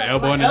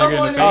elbowing a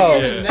nigga in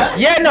the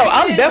face. Yeah, no,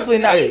 I'm definitely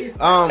not.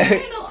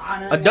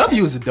 A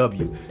W is a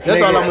W.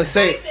 That's all I'm gonna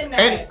say.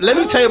 And let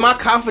me tell you, my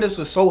confidence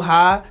was so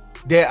high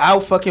that I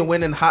fucking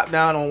went and hopped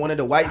down on one of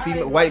the white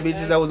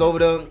bitches that was over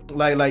there.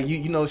 Like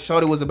you know,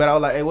 shorty was about. I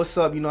was like, hey, what's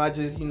up? I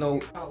just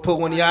put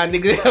one of y'all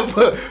niggas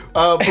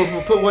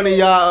put one of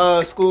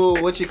y'all school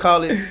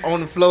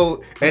on the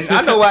floor. And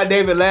I know why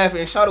David laughing.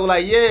 And shorty was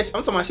like, yeah.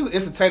 I'm talking about she was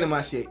entertaining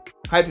my shit,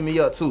 hyping me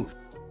up too.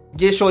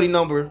 Get shorty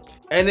number.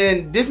 And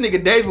then this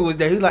nigga David was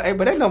there. He was like, hey,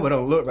 but that number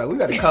don't look right. We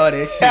gotta call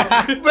that shit.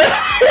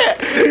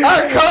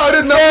 I called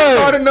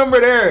the number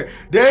there.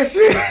 That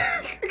shit.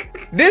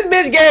 This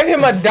bitch gave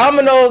him a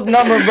Domino's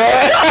number, bro.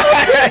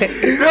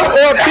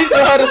 Or a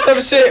Pizza Hut or some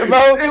shit,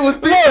 bro. It was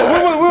we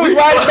was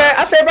riding back.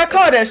 I said, bro,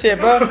 call that shit,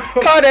 bro.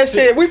 Call that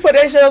shit. We put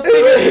that shit on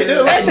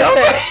speaker. That shit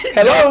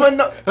said,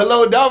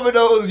 hello,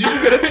 Domino's. You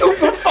can get a 2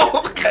 for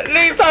 $4.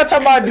 Niggas started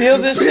talking about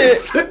deals and shit.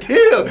 It's a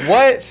deal.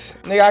 What?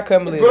 Nigga, I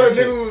couldn't believe bro, that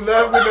shit. Nigga was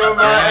laughing on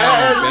my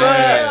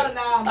ass,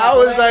 bro. I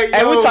was like, yo.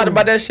 Hey, we talked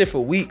about that shit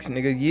for weeks,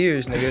 nigga.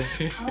 Years, nigga.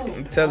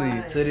 I'm telling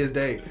you. To this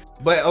day.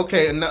 But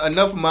okay,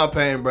 enough of my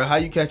pain, bro. How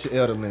you catch your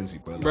L to Lindsay,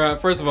 bro? Bro,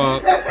 first of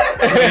all,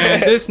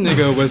 man, this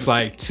nigga was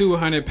like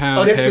 200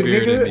 pounds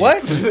heavier than me.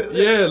 What?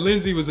 Yeah,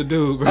 Lindsay was a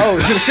dude, bro. Oh,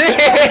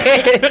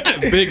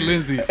 shit. Big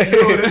Lindsay. Yo,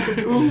 that's a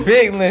dude.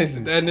 Big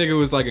Lindsay. That nigga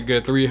was like a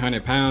good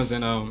 300 pounds.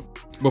 And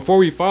before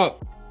we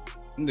fought,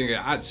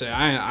 nigga, I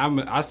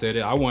said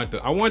it. I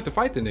wanted to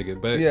fight the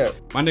nigga, but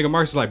my nigga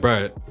Marcus was like,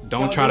 bro,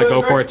 don't try to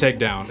go for a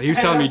takedown. He was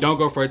telling me don't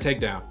go for a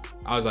takedown.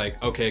 I was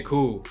like, okay,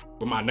 cool.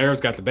 But my nerves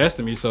got the best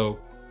of me, so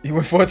you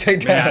went for a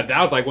takedown. Man,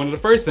 that was like one of the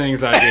first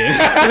things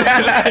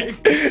I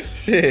did.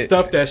 Shit.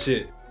 Stuff that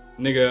shit.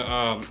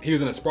 Nigga, he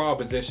was in a sprawl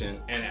position,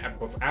 and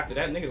after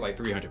that, nigga like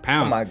 300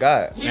 pounds. Oh my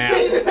god.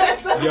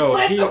 Man, yo,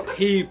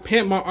 he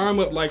pinned my arm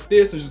up like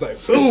this and just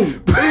like boom,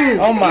 boom.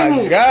 Oh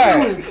my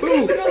god.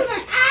 Boom.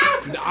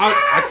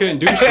 I couldn't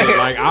do shit.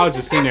 Like, I was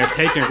just sitting there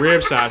taking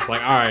rib shots.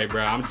 Like, all right,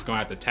 bro, I'm just gonna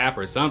have to tap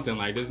or something.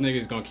 Like, this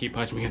nigga's gonna keep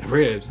punching me in the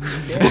ribs.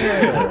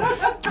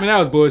 I mean, that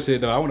was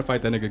bullshit though. I want to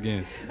fight that nigga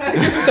again.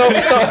 So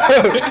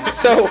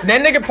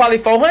that nigga probably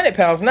 400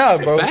 pounds now,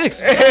 bro.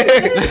 Facts. Yo,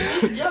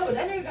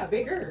 that nigga got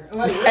bigger.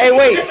 Hey,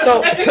 wait.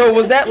 So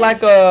was that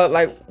like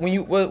when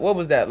you what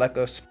was that, like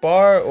a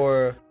spar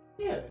or?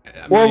 Yeah.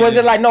 Or was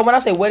it like, no, when I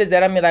say what is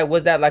that, I mean like,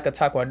 was that like a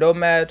taekwondo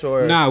match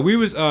or? Nah, we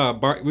was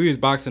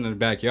boxing in the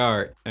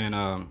backyard, and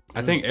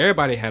I think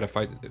everybody had a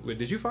fight. Wait,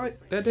 did you fight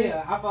that day?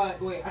 Yeah, I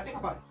fought. Wait, I think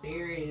I fought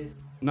Darius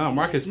No,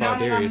 Marcus fought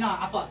Darius. No.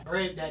 I fought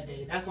Greg that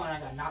day. That's when I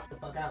got knocked the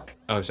fuck out.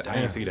 Oh, shit, I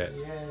didn't see that.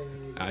 Yeah.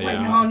 Yeah. Wait,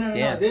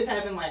 no. This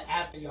happened like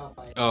after y'all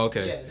fight. Oh,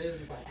 okay. Yeah, this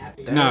is like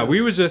after. Nah,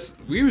 we was just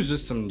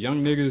some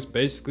young niggas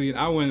basically.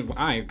 I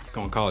ain't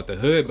gonna call it the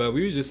hood, but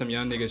we was just some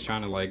young niggas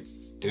trying to like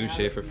do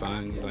shit for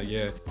fun. Like,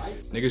 yeah,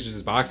 niggas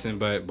just boxing.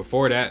 But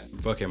before that,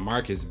 fucking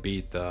Marcus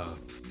beat the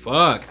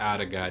fuck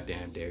out of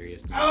goddamn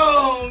Darius.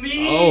 Oh,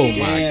 me. Oh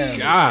my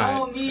god.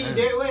 Oh, me.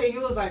 Wait, he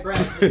was like,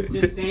 bruh,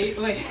 just stay.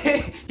 Wait,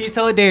 he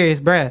told Darius,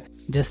 bruh,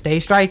 just stay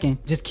striking.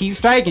 Just keep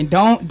striking.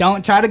 Don't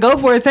try to go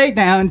for a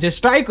takedown. Just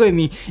strike with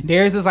me.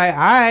 Darius was like, all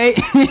right.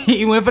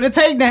 He went for the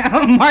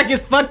takedown.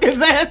 Marcus fucked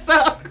his ass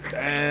up.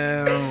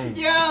 Damn.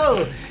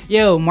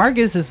 Yo,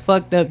 Marcus has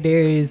fucked up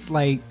Darius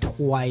like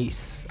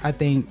twice. I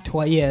think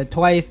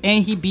twice.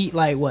 And he beat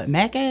like what,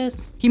 Mac ass?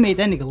 He made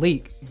that nigga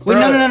leak. Wait,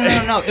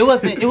 no. It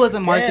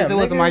wasn't Marcus. Damn, it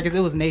wasn't nigga. Marcus. It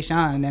was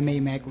Nashawn that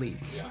made Mac leak.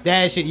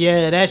 That shit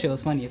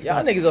was funny as Y'all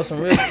fuck. niggas on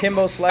some real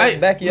Kimbo Slice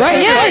back your Right,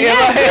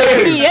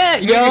 yeah.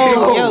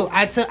 Yo. Yo,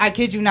 I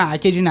kid you not.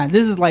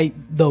 This is like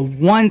the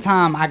one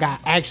time I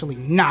got actually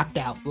knocked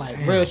out, like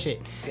real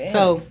shit. Damn.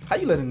 So How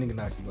you let a nigga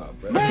knock you out,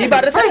 bro? He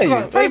about to tell you.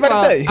 all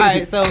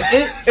right, so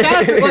shout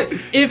out to, look,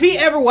 if he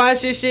ever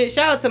watched this shit,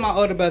 shout out to my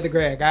older brother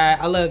Greg. All right,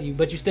 I love you,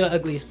 but you still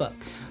ugly as fuck.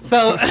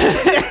 So,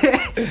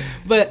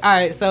 but all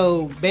right,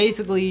 so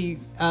basically,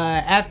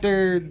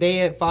 after they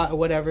had fought or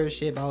whatever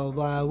shit, blah blah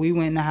blah, we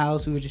went in the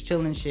house. We were just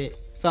chilling and shit.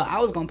 So I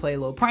was gonna play a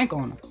little prank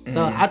on him.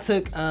 So I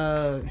took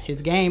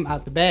his game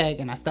out the bag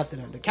and I stuffed it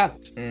under the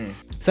couch.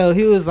 So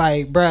he was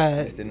like,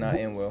 "Bruh," This did not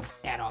end well.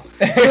 at all.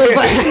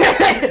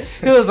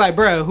 He was like,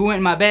 "Bruh, who went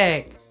in my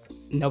bag?"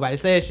 Nobody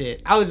said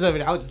shit. I was just over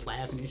there. I was just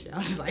laughing and shit. I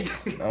was just like,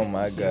 Oh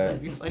my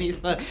god. be funny as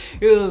fuck.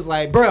 He was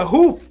like, bro,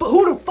 who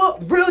the fuck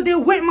real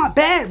deal went in my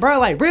bag, bro?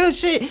 Like real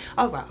shit.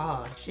 I was like,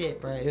 oh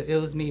shit, bro. It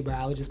was me, bro.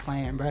 I was just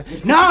playing, bro.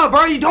 Nah,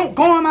 bro, you don't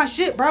go in my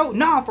shit, bro.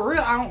 Nah, for real.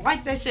 I don't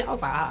like that shit. I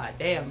was like,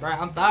 damn, bro.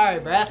 I'm sorry,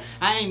 bro.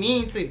 I ain't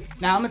mean to.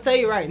 Now I'm gonna tell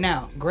you right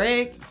now.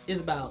 Greg is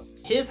about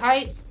his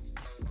height,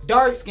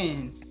 dark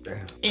skin,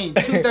 in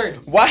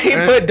 230. Why he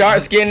put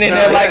dark skin in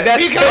there like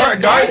that's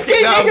Dark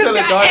skin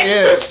niggas got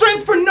extra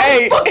strength for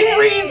no fucking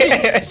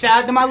reason.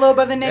 Shout out to my little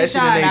brother That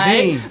shit Nashawn. in they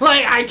Right? jeans.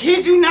 Like, I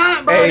kid you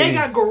not, bro. Hey. They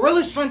got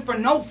gorilla strength for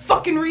no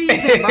fucking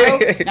reason, bro.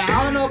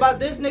 Now I don't know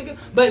about this nigga,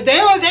 but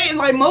they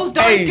like most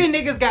dark skin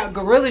niggas got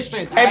gorilla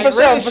strength. Hey,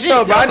 right? for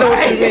sure, bro. I know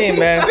what you mean,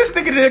 man. This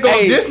nigga didn't go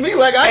diss me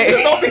like I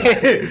just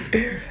don't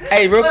be.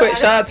 Hey, real quick,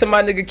 shout out to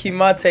my nigga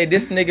Kimante.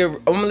 This nigga,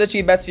 I'm gonna let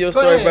you get back to your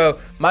story, ahead. bro.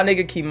 My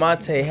nigga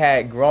Kimante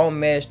had grown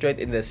man strength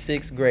in the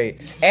 6th grade.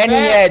 And he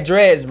had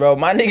dreads, bro.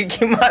 My nigga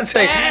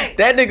Kimante,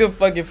 that nigga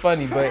fucking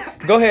funny, but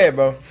go ahead,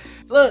 bro.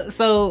 Look,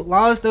 so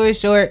long story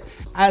short,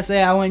 I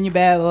said I want you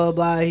bad, blah,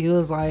 blah, blah. He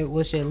was like,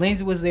 well, shit.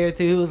 Lindsay was there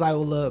too. He was like,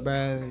 well, look,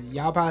 bro,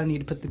 y'all probably need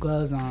to put the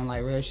gloves on,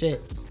 like, real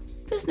shit.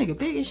 This nigga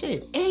big as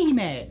shit. And he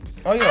mad.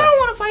 Oh, yeah. I don't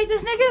want to fight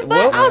this nigga, but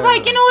Well, I was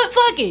like, you know what?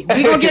 Fuck it.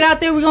 We gonna get out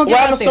there. We gonna get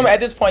Well, I'm out assuming there. at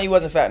this point you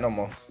wasn't fat no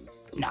more.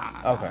 Nah.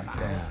 Okay.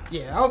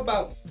 Yeah, I was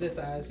about this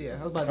size. Yeah,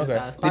 I was about this Okay.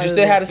 size. Did Probably you a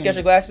still have the little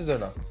Sketcher glasses or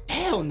no?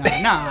 Hell no,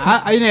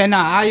 nah.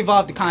 I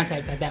evolved the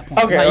contacts at that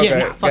point. Okay, Like, okay, yeah,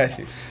 nah, fuck got that.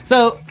 you.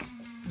 So,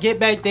 get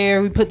back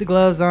there. We put the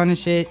gloves on and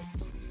shit.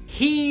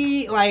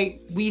 He,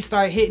 like, we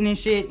start hitting and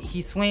shit.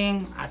 He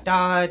swing, I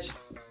dodge.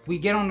 We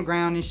get on the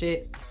ground and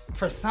shit.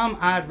 For some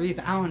odd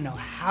reason, I don't know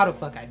how the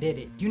fuck I did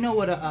it. You know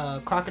what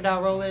a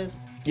crocodile roll is?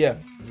 Yeah.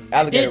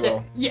 Alligator Did that-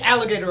 roll. Yeah,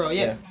 alligator roll.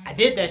 Yeah. Yeah. I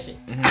did that shit.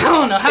 I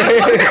don't know how the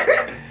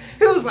fuck.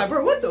 He was like,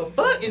 bro, what the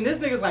fuck? And this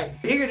nigga's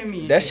like bigger than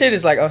me. And That shit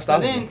is like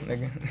unstoppable, then-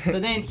 nigga. So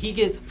then he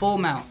gets full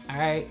mount, all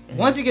right?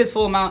 Once he gets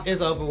full mount,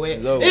 it's over with.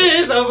 It's over.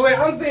 It's over with.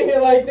 I'm sitting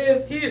here like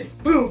this. He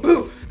hit, boom,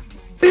 boom,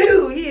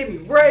 boom. He hit me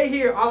right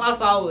here. All I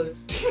saw was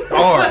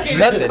Stars.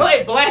 Nothing.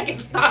 like black and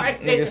stars.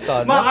 Nigga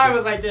saw My nothing. arm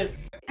was like this.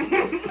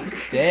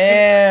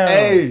 Damn.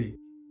 Hey,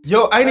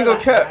 yo, I ain't even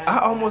gonna cap. I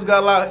almost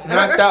got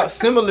knocked out.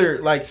 Similar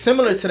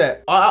to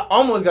that. I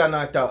almost got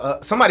knocked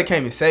out. Somebody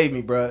came and saved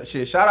me, bro.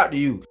 Shit, shout out to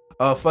you.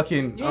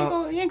 Fucking. You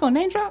ain't gonna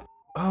name drop?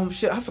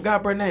 Shit, I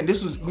forgot bro name.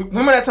 This was.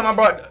 Remember that time I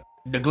brought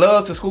the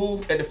gloves to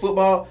school at the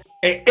football,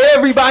 and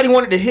everybody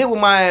wanted to hit with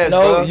my ass.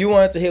 No, bro. you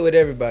wanted to hit with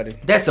everybody.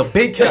 That's a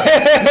big cap.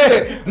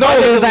 No,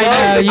 It was like,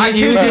 I you kid was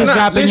you just not.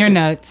 dropping your Listen,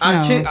 nuts.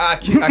 I No.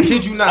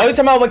 kid you not. Oh, you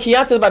talking about when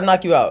Keontae's about to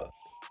knock you out?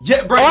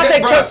 Yeah, bro. Oh, I yeah,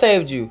 think bro. Chuck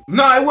saved you.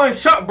 No, it wasn't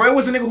Chuck, bro. It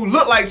was a nigga who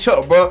looked like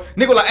Chuck, bro.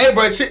 Nigga like, hey,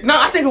 bro, shit. No,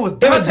 I think it was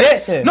Dante. It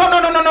was Detson. No.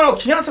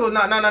 Keontae was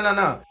not.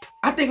 No.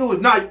 I think it was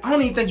not. I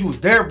don't even think you was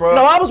there, bro.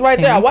 No, I was right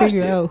there. I Can you watched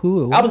figure it. out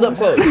who it was? I was up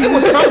close. It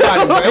was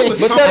somebody, bro. It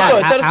was But tell the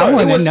story. somebody. Tell the I story. It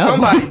wanna was know.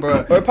 somebody,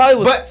 bro. Or it probably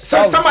was. But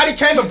so somebody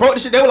came and broke the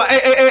shit. They were like,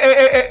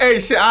 hey,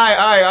 shit, all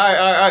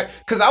right.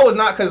 Cause I was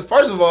not. Cause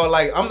first of all,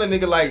 like I'm the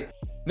nigga like.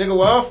 Nigga,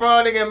 where I'm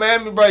from, nigga,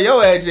 man, bro, yo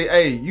ass,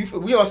 hey,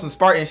 we on some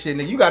Spartan shit,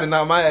 nigga. You gotta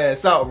knock my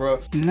ass out, bro.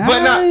 Nah,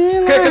 but not,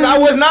 you cause I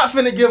was not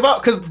finna give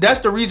up, cause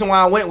that's the reason why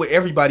I went with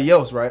everybody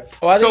else, right?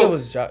 Oh, I think it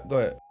was Josh. Go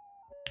ahead.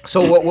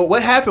 So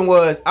what happened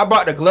was I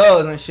brought the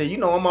gloves and shit. You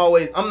know,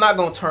 I'm not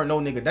gonna turn no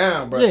nigga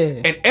down, bro.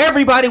 Yeah. And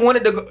everybody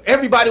wanted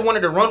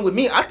to run with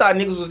me. I thought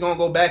niggas was gonna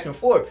go back and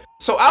forth.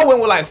 So I went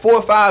with like 4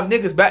 or 5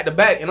 niggas back to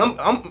back, and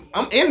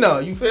I'm in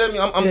there. You feel me?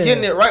 I'm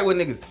getting it right with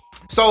niggas.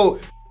 So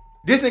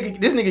this nigga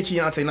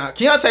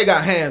Keontae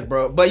got hands,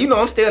 bro. But you know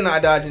I'm still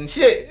not dodging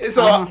shit.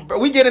 So bro,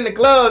 we get in the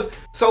gloves.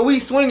 So we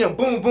swinging,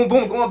 boom, boom,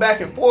 boom, going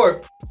back and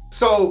forth.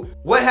 So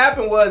what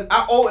happened was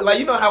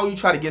you know how when you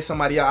try to get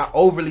somebody out, I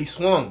overly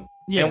swung.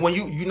 Yeah. And when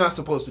you're not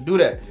supposed to do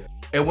that. Yeah.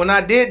 And when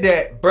I did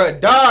that, bruh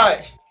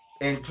dodged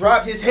and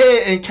dropped his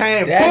head and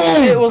came. That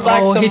boom. Shit was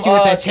like some. Hit you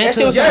with that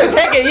shit was some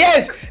Tekken.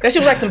 Yes, that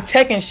shit was like some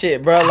Tekken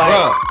shit, bro.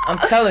 Like I'm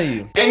telling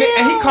you. And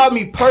he caught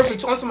me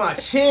perfect onto my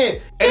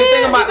chin. And the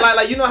thing about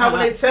like you know how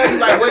when they tell you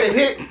like where to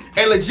hit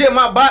and legit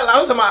my body, like, I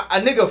was talking about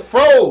a nigga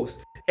froze.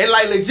 And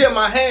like legit,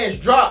 my hands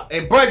dropped,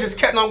 and bruh just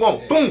kept on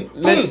going, boom,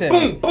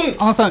 boom, boom.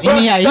 On some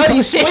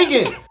study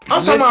swinging.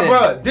 I'm talking about,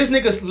 bruh, this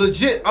nigga's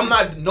legit. I'm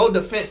not no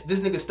defense. This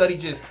nigga study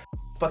just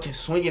fucking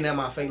swinging at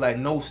my face like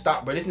no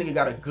stop, bro. This nigga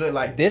got a good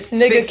like. This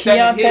nigga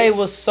Keontae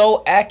was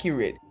so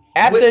accurate.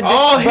 After with this,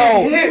 all his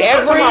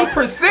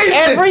bro, hits,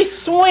 every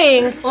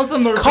swing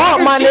caught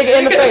my nigga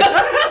in the face,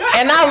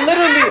 and I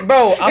literally,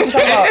 bro, I'm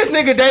talking about this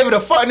nigga David a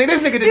fuck nigga.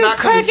 This nigga did not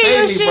come and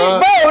save me, bro.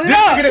 Bro, this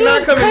nigga did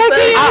not come and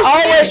save me.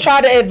 I always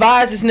try to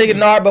advise this nigga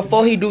Nard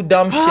before he do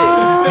dumb shit.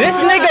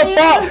 This nigga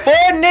fought 4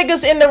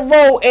 niggas in the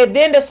row and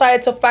then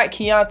decided to fight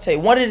Keontae,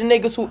 one of the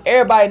niggas who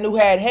everybody knew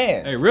had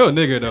hands. Hey, real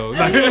nigga though. Real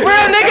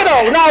nigga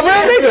though. Nah,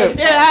 real nigga.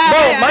 Yeah,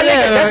 bro, my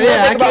nigga. That's one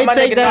thing about my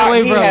nigga.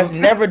 Nard. He has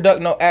never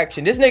ducked no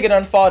action. This nigga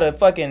done fought a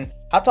fucking.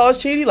 How tall is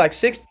Cheaty? Like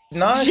 6'9"?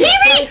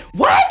 Cheaty?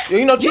 What?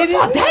 You know Cheaty?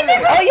 That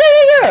nigga?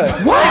 Oh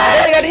yeah. What?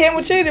 I got hit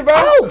with Cheaty, bro.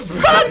 Oh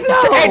fuck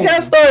no. Hey, tell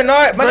a story,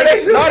 Nard. My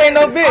nigga, Nard ain't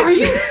no bitch. Are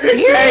you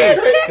serious?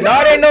 Hey,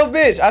 Nard ain't no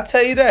bitch. I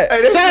tell you that.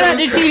 Hey, shout out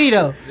to Cheaty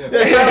though.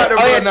 Yeah, shout out to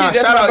bro. Cheaty,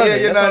 shout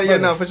out, yeah,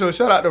 nah, for sure.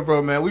 Shout out to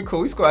bro, man. We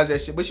cool. We squads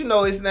that shit. But you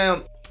know, it's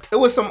now. It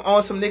was some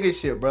nigga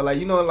shit, bro. Like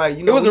you know.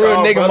 It was a real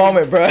nigga brothers.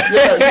 moment, bro.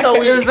 Yeah, you know,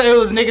 it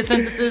was nigga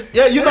synthesis.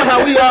 Yeah, you know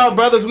how we all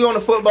brothers. We on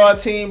the football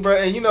team, bro.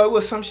 And you know it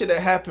was some shit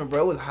that happened,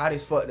 bro. It was hot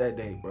as fuck that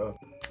day, bro.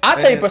 I'll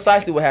tell you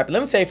precisely what happened.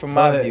 Let me tell you from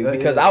my view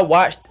because I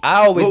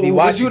always be watching.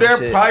 Was you there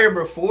shit. prior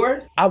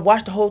before? I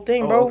watched the whole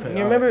thing, bro. Okay,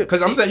 you remember?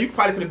 Because I'm saying you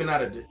probably could have been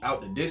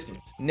out the distance.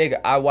 Nigga,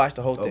 I watched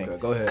the whole thing. Okay,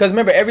 go ahead. Because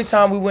remember, every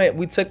time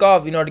we took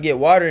off, to get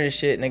water and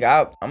shit,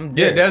 nigga, I'm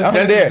there. Yeah,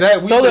 that's there.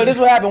 exactly. So look, this is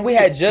what happened. We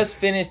had just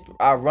finished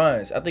our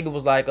runs. I think it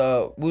was like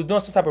we was doing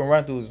some type of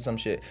run throughs or some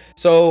shit.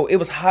 So it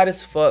was hot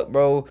as fuck,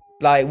 bro.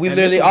 Like we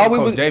literally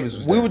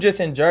we were just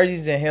in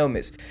jerseys and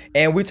helmets,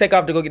 and we take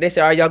off to go get. They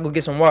said, "All right, y'all go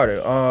get some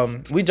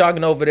water." We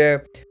jogging over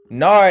there.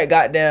 Nard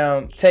got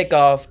down, take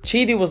off.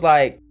 Cheaty was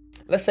like,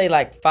 let's say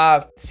like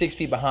 5-6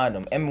 feet behind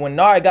him. And when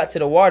Nard got to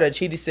the water,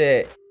 Cheaty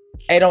said,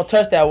 "Hey, don't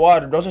touch that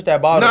water. Don't touch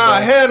that bottle." Nah,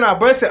 bro. hell nah,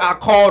 bro. Said I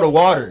called the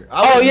water.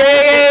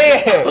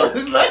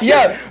 Yeah.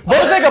 Yeah.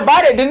 But think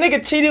about it. The nigga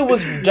Cheaty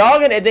was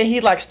jogging and then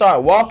he like started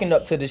walking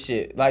up to the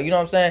shit. Like, you know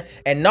what I'm saying?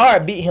 And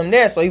Nard beat him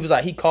there, so he was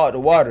like, he called the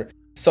water.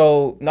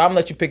 So now I'm gonna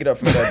let you pick it up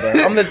from there, bro. I'm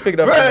gonna let you pick it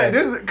up from there.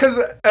 This is because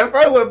at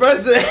first when bro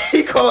said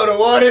he called the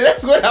water,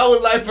 that's when I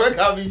was like, bro,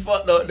 got me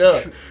fucked up there.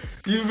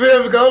 You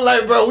feel me? Go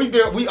like, bro, we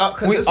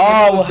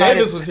all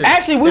Davis was here.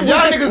 Actually, we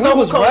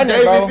was running,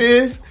 Davis bro.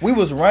 is. We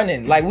was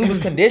running, like we was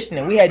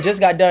conditioning. We had just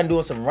got done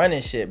doing some running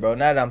shit, bro.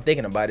 Now that I'm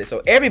thinking about it,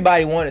 so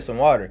everybody wanted some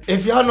water.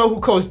 If y'all know who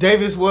Coach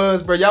Davis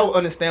was, bro, y'all will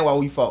understand why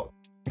we fought.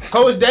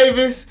 Coach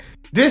Davis.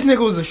 This nigga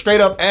was a straight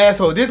up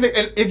asshole. This nigga,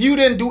 and if you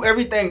didn't do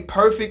everything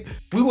perfect,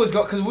 we was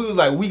because we was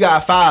like, we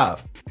got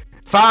 5.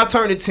 5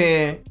 turned to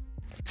 10,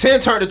 10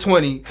 turned to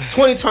 20,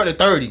 20 turned to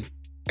 30.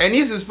 And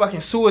these is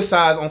fucking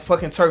suicides on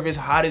fucking turf. It's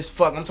hot as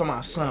fuck. I'm talking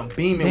about sun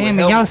beaming. Damn,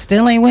 and y'all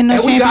still ain't win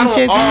no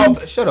championship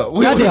games? Shut up.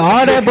 Y'all did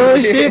all that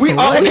bullshit. We had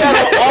on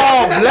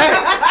all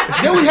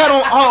black. Then we had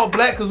on all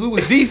black because we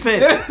was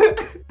defense.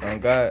 Oh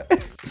God.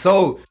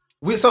 So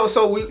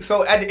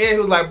at the end he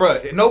was like,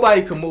 bro,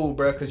 nobody can move,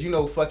 bro, because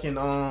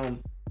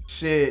fucking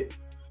shit,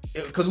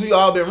 because we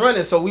all been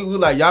running. So we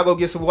like, y'all go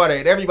get some water,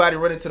 and everybody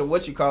running to the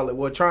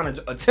well, trying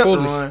to attempt to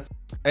run.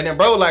 And then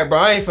bro like, bro,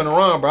 I ain't finna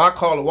run, bro. I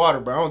call the water,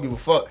 bro. I don't give a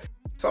fuck.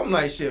 So I'm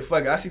like, shit,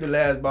 fuck it. I see the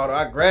last bottle.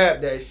 I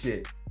grabbed that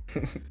shit.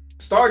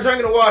 Start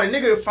drinking the water.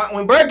 Nigga,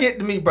 when bro get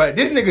to me, bro,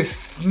 this nigga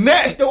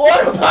snatched the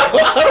water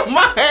bottle out of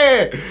my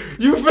hand.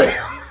 You feel?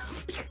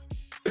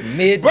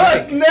 Bro,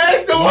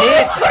 snatched the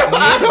water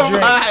out of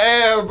my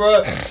hand,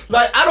 bro.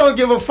 Like, I don't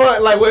give a fuck.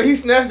 Like, when he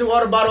snatched the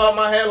water bottle out of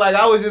my hand, like,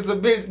 I was just a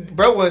bitch.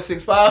 Bro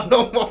wasn't 6'5"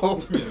 no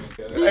more.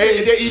 And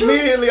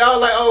immediately, I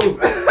was like, oh.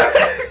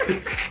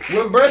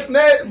 When bro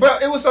snatched, bro,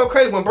 it was so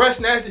crazy. When bro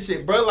snatched the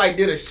shit, bro, like,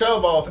 did a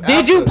shove off.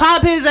 Did you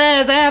pop his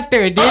ass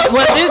after?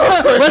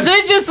 Was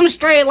it just some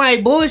straight,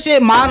 like,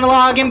 bullshit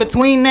monologue in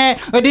between that?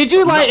 Or did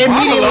you, like,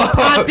 immediately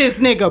pop this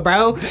nigga,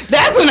 bro?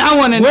 That's what I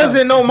want to know.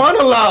 Wasn't no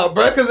monologue,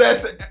 bro,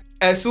 because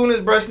as soon as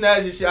bro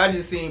snatched the shit, I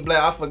just seen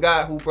black. I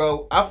forgot who,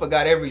 bro. I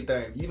forgot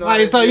everything. You know. Like,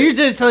 I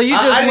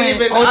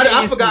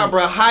forgot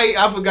bro height.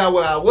 I forgot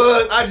where I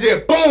was. I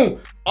just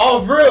boom.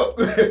 Off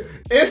rip,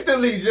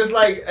 instantly, just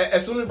like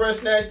as soon as bro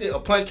snatched it, a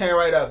punch came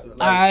right after.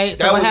 Like, all right,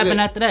 so that what was happened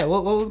it. after that?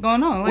 What was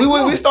going on?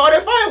 Like, We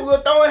started fighting. We were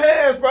throwing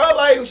hands, bro.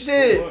 Like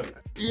shit.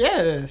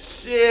 yeah.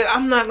 Shit,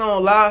 I'm not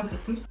gonna lie.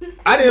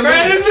 I didn't lose.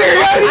 I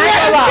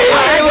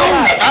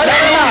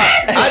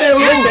didn't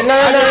lose. Listen, no.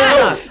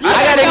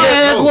 I gotta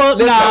get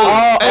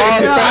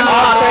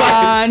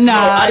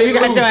Nah, you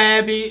got lose. your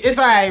ass beat. It's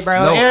all right,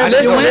 bro. No, Eric,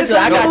 listen, you win some,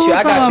 I got lose you,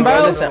 some,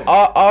 bro. Listen,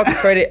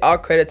 all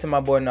credit to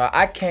my boy Nard.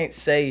 I can't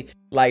say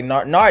like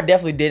Nard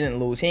definitely didn't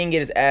lose. He didn't get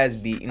his ass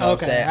beat. You know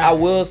what I'm Okay, saying? all I right.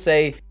 will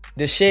say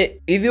the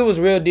shit. If it was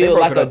real deal,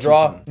 broke like it a up too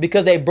draw, soon.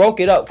 because they broke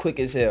it up quick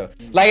as hell.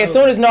 Like as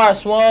soon as Nard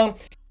swung,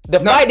 the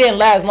fight didn't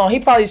last long. He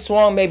probably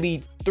swung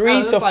maybe 3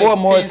 it was to like 4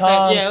 more 10 seconds.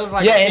 times. Yeah, it was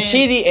like and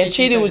 10, Chidi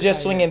 15 was just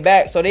seconds, swinging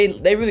back. So they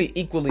really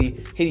equally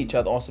hit each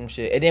other on some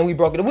shit. And then we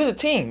broke it up. We was a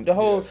team. The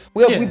whole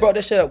we brought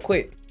this shit up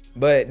quick.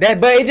 But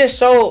it just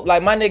showed,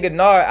 like, my nigga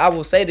Nard, I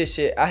will say this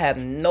shit, I have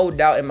no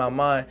doubt in my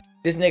mind,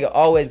 this nigga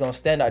always gonna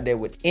stand out there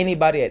with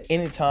anybody at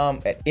any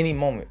time, at any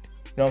moment.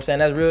 You know what I'm saying?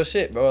 That's real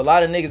shit, bro. A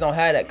lot of niggas don't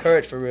have that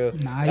courage for real.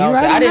 Nah, you know you what I'm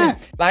saying? right I on didn't,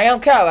 that. like, I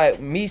don't care, like,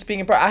 me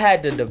speaking, I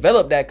had to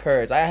develop that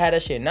courage. I had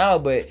that shit now,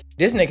 but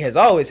this nigga has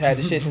always had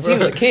this shit since he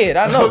was a kid.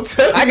 I know.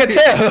 I can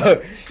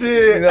tell.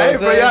 Shit, You know what hey, I'm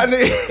bro, y'all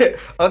saying? nigga,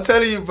 I'm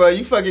telling you, bro,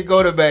 you fucking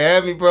go to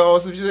Miami, bro, on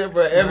some shit,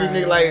 bro. Every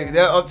nigga like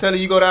that, I'm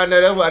telling you, go down there.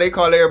 That's why they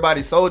call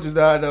everybody soldiers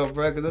down there,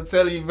 bro. Cause I'm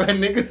telling you, bro,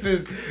 niggas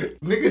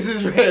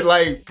is red,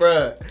 like,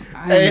 bro.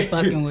 I ain't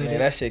fucking with Man, it.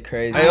 that shit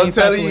crazy. Hey, I I'm ain't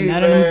telling fucking with you,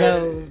 none of them man.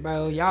 shows,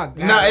 bro. Y'all got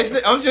Nah,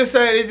 it. I'm just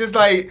saying, it's just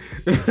like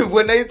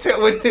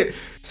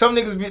some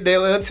niggas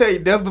they'll tell you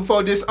death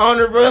before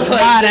dishonor, bro. Like,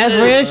 Nah, that's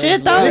real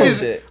shit though. real niggas,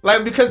 shit.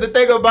 like, because the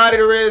thing about it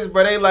is,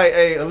 bro, they like,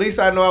 hey, at least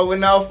I know I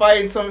went out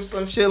fighting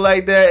some shit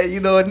like that, you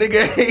know, a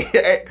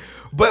nigga.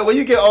 But when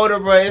you get older,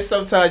 bro, it's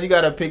sometimes you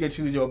gotta pick and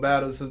choose your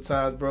battles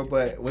sometimes, bro.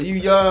 But when you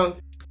young,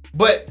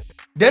 but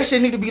that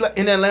shit need to be like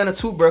in Atlanta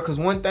too, bro. Cause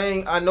one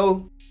thing I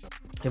know,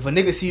 if a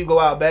nigga see you go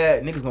out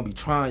bad, niggas gonna be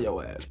trying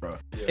your ass, bro.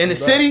 In the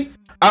city,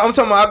 I'm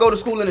talking about, I go to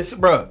school in the city,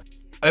 bro.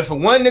 If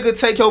one nigga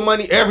take your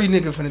money, every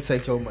nigga finna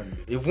take your money.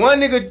 If one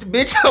nigga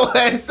bitch your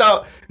ass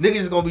out, niggas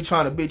is gonna be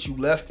trying to bitch you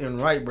left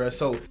and right, bro.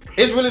 So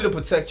it's really to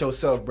protect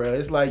yourself, bro.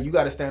 It's like you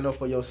gotta stand up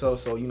for yourself.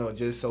 So you know,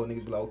 just so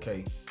niggas be like,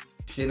 okay,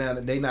 shit, now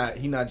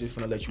he not just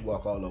finna let you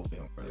walk all over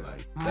him, bro.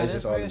 Like that's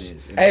just all it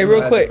is. And Hey, you real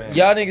know, as a quick, man-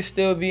 y'all niggas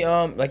still be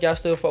like y'all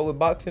still fuck with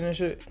boxing and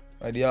shit?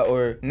 Like y'all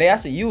or Nay, I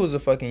said you was a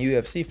fucking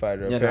UFC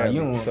fighter. Yeah, nah, apparently,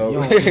 you don't- so you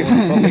don't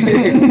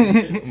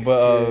fuck with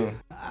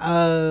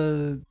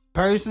but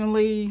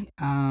Personally,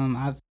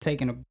 I've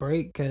taken a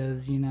break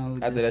because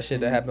after that shit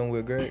that happened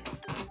with Greg,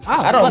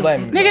 I I don't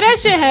blame you, nigga. bro. That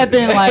shit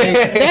happened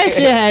that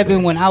shit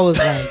happened when I was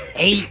like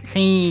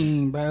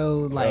 18,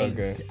 bro. Like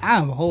Okay.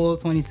 I'm a whole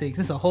 26.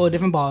 It's a whole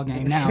different ball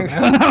game now,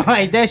 bro.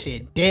 Like that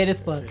shit dead as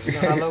fuck. You know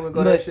how long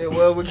ago that shit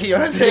was with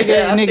Keontae?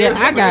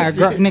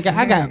 Nigga,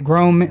 I got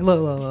grown men.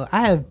 Look,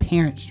 I have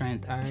parent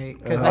strength. All right.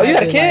 Oh, you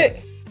got a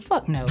kid?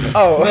 Fuck no.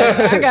 Oh.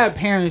 But I got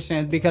parent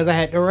strength because I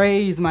had to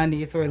raise my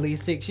niece for at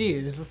least 6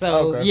 years.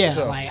 So Okay, for yeah,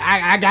 sure. like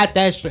I got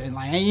that strength.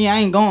 Like I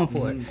ain't going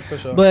for it. For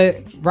sure.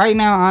 But right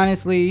now,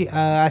 honestly,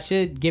 I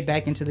should get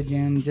back into the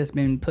gym. Just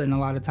been putting a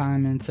lot of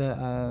time into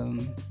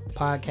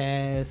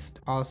podcast,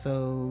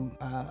 also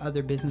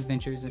other business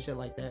ventures and shit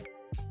like that.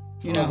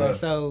 You know, Okay.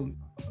 so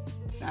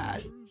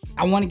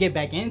I want to get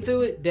back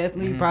into it.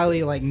 Definitely,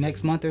 probably like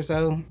next month or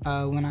so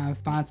when I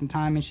find some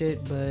time and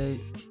shit. But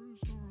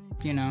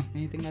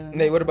anything other than Nate,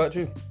 that? what about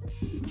you?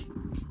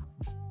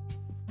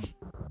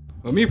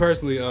 Well, me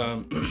personally,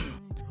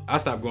 I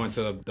stopped going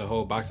to the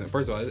whole boxing.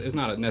 First of all, it's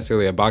not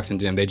necessarily a boxing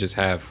gym. They just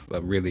have a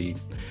really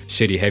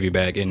shitty heavy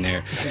bag in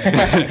there.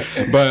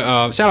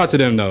 But shout out to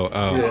them though.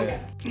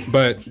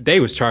 But they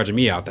was charging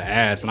me out the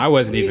ass, and I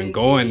wasn't even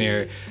going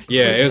there.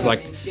 Yeah, it was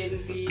like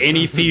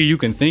any fee you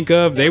can think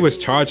of. They was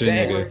charging a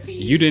nigga.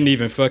 You didn't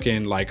even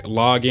fucking like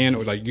log in,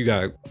 or like you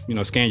got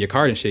scan your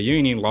card and shit. You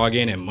ain't even log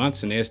in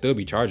months, and they'll still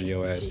be charging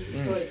your ass.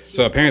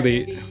 So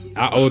apparently,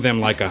 I owe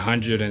them like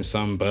 $100 and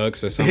some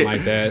bucks or something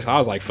like that. So I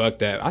was like, fuck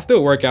that. I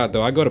still work out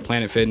though. I go to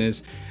Planet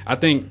Fitness. I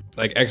think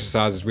like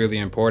exercise is really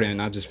important, and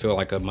I just feel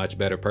like a much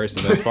better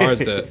person. But as far as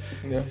the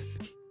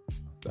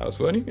that was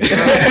funny.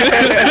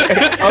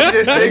 I'm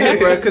just thinking,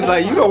 bro, because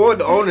like you don't want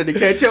the owner to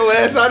catch your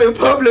ass out in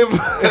public, bro.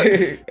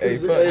 Hey,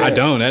 fuck. I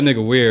don't. That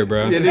nigga weird,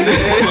 bro.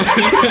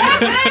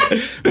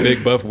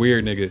 Big buff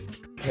weird nigga.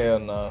 Hell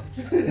no.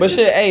 But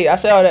shit, hey, I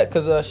say all that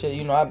because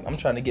shit, I'm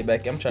trying to get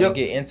back. I'm trying Yo, to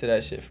get into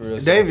that shit for real.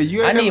 So David,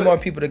 you ain't I need never- more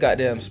people to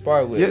goddamn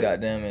spar with, Yeah.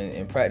 goddamn,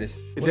 and practice.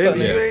 What's up,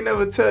 David, you nigga? ain't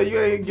never you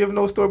ain't give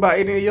no story about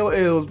any of your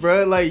L's,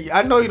 bro. Like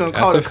I know you don't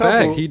call That's a a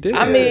couple. fact. He did.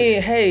 I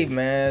mean, hey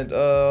man,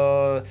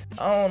 I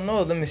don't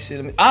know. Let me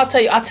see. I'll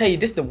tell you.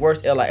 This is the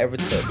worst L I ever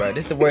took, bro. This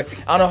is the worst.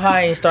 I don't know how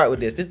I ain't start with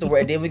this. This is the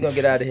worst. Then we gonna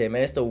get out of here,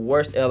 man. It's the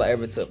worst L I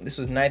ever took. This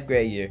was 9th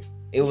grade year.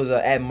 It was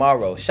at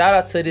Morrow. Shout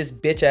out to this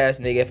bitch ass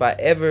nigga. If I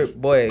ever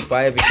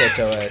catch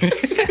your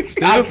ass.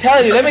 I'm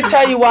telling you. Let me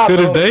tell you why. To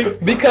bro. this day?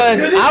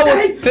 Because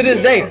to this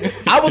day,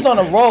 I was on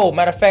a roll.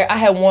 Matter of fact, I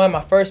had won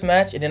my first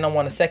match and then I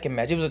won a second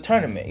match. It was a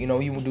tournament. You know,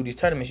 you do these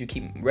tournaments, you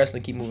keep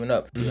wrestling, keep moving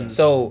up. Mm-hmm.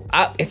 So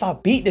if I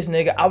beat this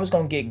nigga, I was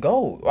gonna get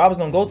gold, or I was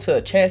gonna go to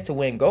a chance to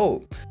win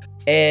gold.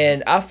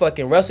 And I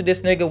fucking wrestled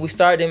this nigga. We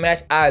started the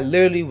match. I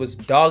literally was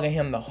dogging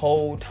him the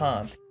whole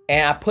time.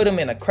 And I put him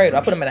in a cradle.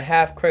 I put him in a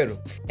half cradle.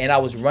 And I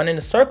was running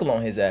a circle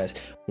on his ass.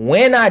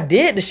 When I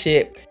did the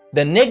shit,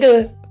 the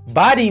nigga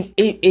body,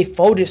 it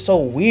folded so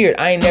weird.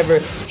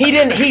 He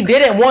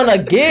didn't want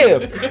to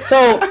give.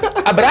 So,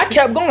 but I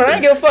kept going. I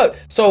didn't give a fuck.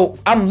 So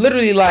I'm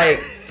literally like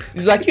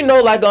you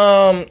know, like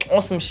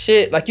on some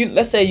shit, like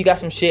let's say you got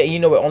some shit and you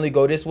know it only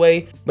go this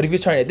way, but if you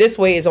turn it this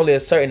way, it's only a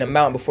certain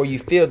amount before you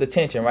feel the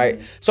tension,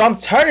 right? So I'm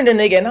turning the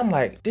nigga and I'm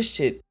like, this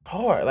shit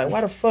hard, like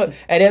why the fuck?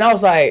 And then I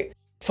was like,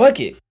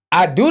 fuck it.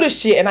 I do the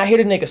shit and I hear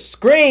the nigga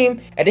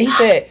scream, and then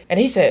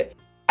he said,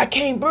 I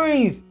can't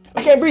breathe.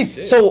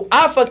 Shit. So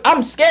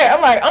I'm scared.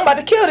 I'm like, I'm about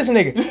to kill this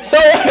nigga.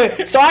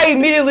 So I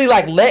immediately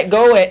like let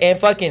go and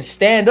fucking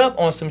stand up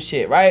on some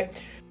shit, right?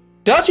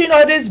 Don't you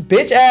know this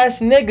bitch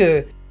ass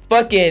nigga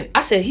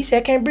he said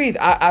I can't breathe.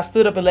 I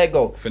stood up and let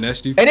go.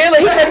 Finessed you? And then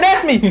like, he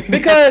finessed me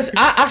because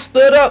I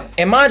stood up,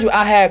 and mind you,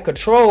 I had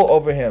control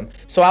over him.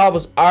 So I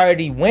was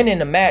already winning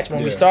the match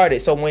when we started.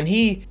 So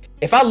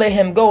if I let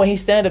him go and he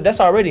stand up,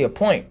 that's already a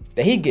point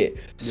that he get.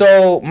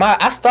 So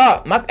I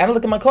stopped. I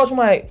look at my coach, I'm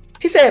like,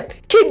 he said,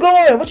 keep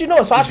going, what you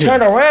doing? So I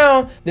turned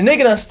around, the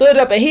nigga done stood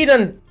up and he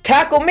done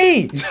tackled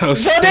me. So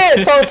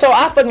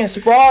I fucking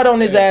sprawled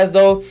on his ass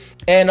though.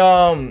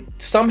 And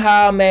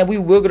somehow, man, we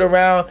wiggled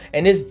around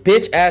and this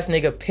bitch ass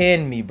nigga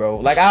pinned me, bro.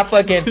 Like I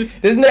let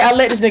this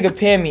nigga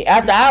pin me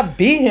after I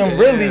beat him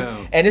really,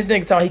 and this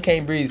nigga told me he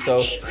can't breathe.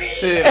 So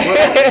shit,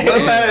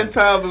 one last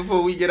time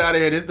before we get out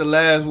of here. This is the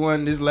last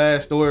one. This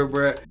last story,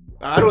 bro.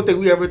 I don't think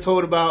we ever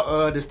told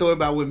about the story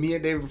about when me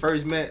and David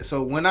first met.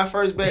 So when I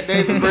first met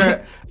David,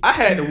 bruh, I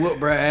had to whoop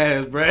bruh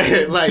ass,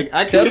 bruh. Like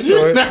I tell the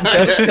story.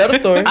 Tell the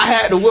story. I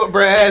had to whoop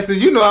bruh ass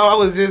because you know I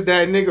was just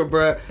that nigga,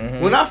 bruh. Mm-hmm.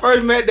 When I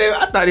first met David,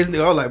 I thought this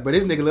nigga. I was like, bro,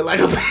 this nigga look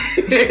like a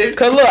bitch.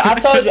 Cause look, I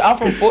told you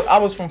I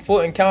was from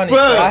Fulton County, bruh,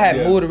 so I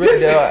had moved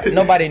to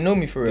nobody knew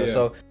me for real.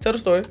 So tell the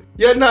story.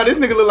 Yeah, no, this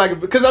nigga look like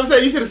because I'm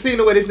saying you should have seen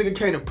the way this nigga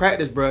came to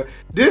practice, bruh.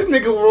 This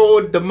nigga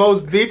rolled the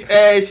most bitch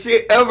ass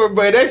shit ever,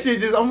 bruh. That shit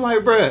just, I'm like,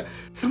 bruh.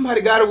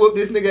 Somebody gotta whoop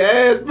this nigga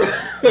ass, bro.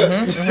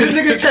 This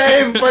nigga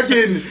came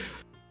fucking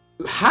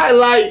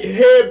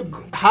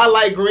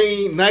highlight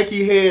green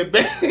Nike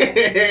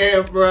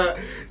headband, bro.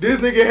 This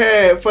nigga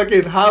had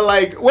fucking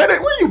highlight.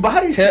 Where you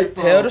buy this shit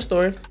from? Tell the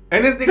story.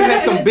 And this nigga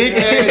had some big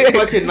ass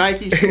fucking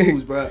Nike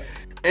shoes, bro.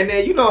 And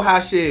then you know how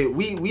shit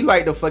we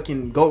like to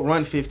fucking go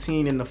run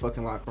 15 in the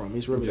fucking locker room.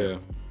 It's really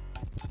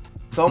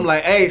So I'm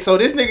like, hey, so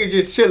this nigga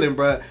just chilling,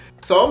 bro.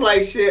 So I'm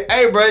like, shit,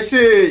 hey, bro,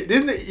 shit,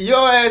 your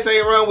ass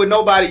ain't run with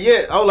nobody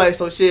yet. I was like,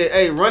 so shit,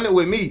 hey, run it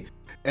with me.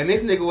 And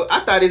this nigga,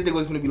 I thought this nigga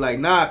was gonna be like,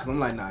 nah, cause I'm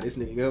like, nah, this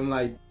nigga, I'm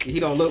like, he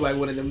don't look like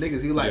one of them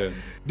niggas. He was like,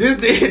 this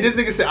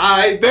nigga said,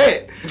 I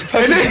bet.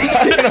 What you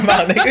talking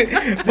about,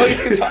 nigga? What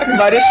you talking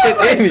about? This shit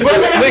in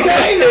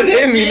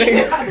me.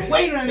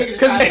 Nigga.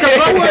 Cause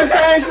I wasn't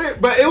saying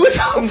shit, but it was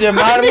so funny.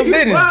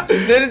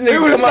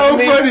 It was so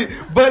funny.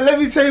 But let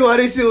me tell you why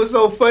this shit was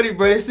so funny,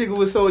 bro. This nigga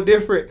was so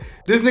different.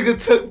 This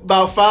nigga took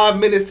about 5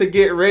 minutes to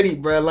get ready,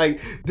 bro. Like,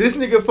 this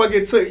nigga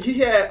fucking he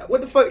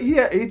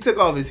took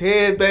off his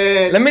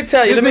headband. Let me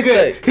tell you.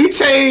 He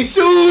changed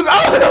shoes.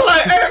 I was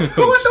like, hey,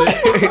 what the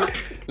fuck?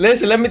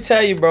 Listen, let me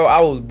tell you, bro. I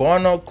was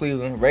born on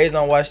Cleveland, raised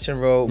on Washington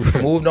Road,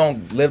 lived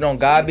on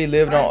Godby,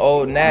 lived on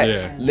Old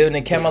Nat, lived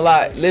in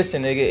Camelot.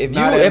 Listen, nigga,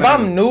 if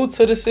I'm new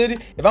to the city,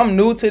 if I'm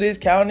new to this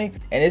county,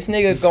 and this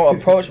nigga gonna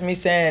approach me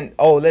saying,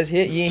 "Oh, let's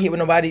hit. You ain't hit with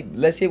nobody.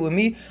 Let's hit with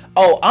me."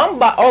 Oh,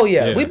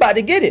 we about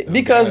to get it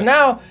because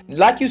now,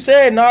 like you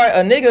said,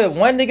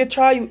 one nigga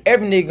try you,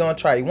 every nigga gonna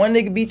try you. One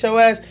nigga beat your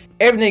ass,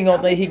 every nigga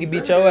gonna think he can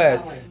beat your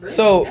ass.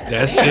 So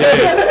that's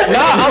shit.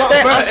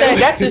 I'm saying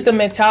that's just the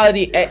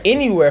mentality at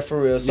anywhere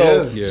for real.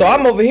 So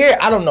I'm over here.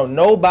 I don't know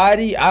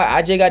nobody.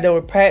 I just got done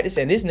with practice,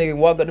 and this nigga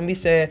walked up to me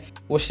saying,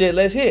 "Well, shit,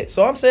 let's hit."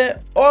 So I'm saying,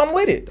 "Oh, I'm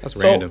with it."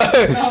 That's random.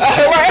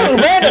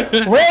 Right, it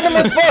was random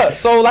as fuck.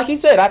 So like he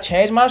said, I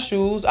changed my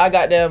shoes. I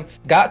got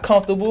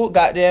comfortable,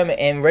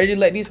 and ready to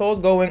let these hoes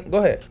go in. Go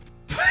ahead.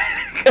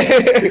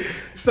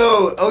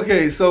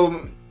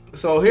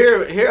 So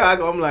here I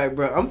go. I'm like,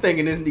 bro, I'm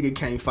thinking this nigga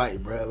can't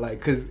fight, bro.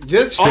 Like, cause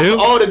just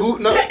all the goop.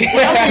 No,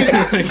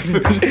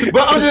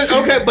 but I'm just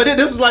okay. But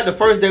this was like the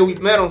first day we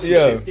met on some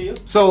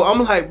shit. So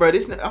I'm like, bro,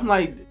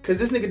 cause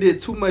this nigga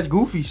did too much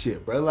goofy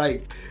shit, bro.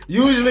 Like,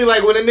 usually,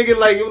 like when a nigga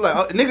like, it was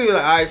like, nigga be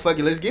like, all right, fuck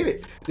it, let's get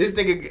it. This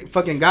nigga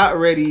fucking got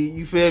ready.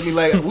 You feel me?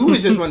 Like, we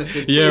was just running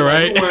 15. Yeah,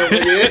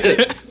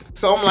 right.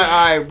 So I'm like,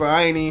 all right, bro,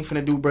 I ain't even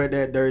finna do bro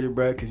that dirty,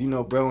 bro, cause you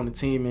know, bro on the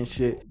team and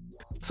shit.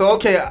 So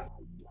okay.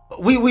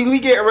 We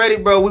get ready,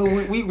 bro.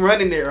 We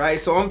running it, right?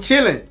 So I'm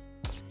chilling.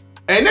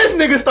 And this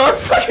nigga start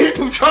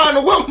fucking trying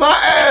to whoop my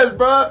ass,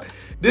 bro.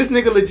 This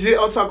nigga legit,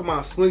 I'm talking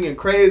about swinging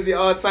crazy,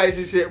 all types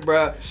of shit,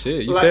 bro.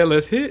 Shit, you said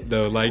let's hit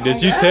though. Like,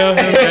 did you tell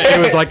him that it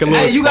was like a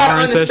little you gotta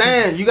sparring understand.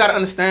 session? You gotta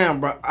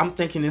understand, bro. I'm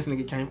thinking this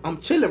nigga came.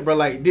 I'm chilling, bro.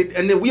 Like,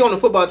 and then we on the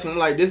football team. I'm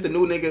like, this the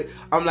new nigga.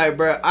 I'm like,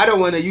 bro, I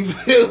don't wanna. You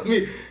feel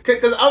me?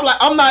 Cause I'm like,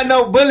 I'm not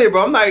no bully,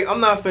 bro. I'm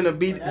not finna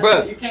beat,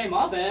 bro. You came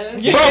off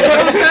as. Bro, what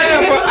I'm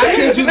saying, bro. I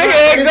kid you not.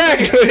 Nigga,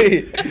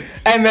 exactly.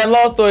 Hey man,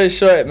 long story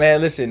short,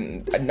 man.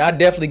 Listen, I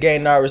definitely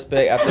gained our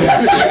respect after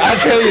that shit.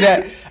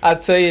 I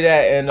tell you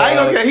that, and I ain't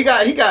gonna care. He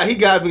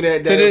got me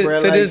that day, bro.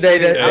 To this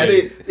day, I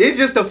mean, it's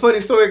just a funny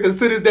story, cause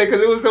to this day,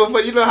 cause it was so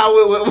funny. You know how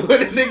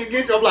when a nigga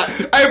gets you, I'm like,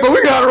 hey, but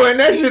we gotta run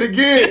that shit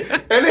again,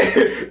 and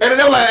then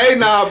they're like, hey,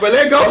 nah, but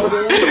let go.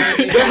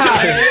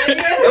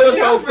 It was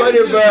so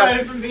funny, bro.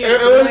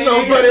 It was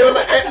so funny. It was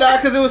like, hey,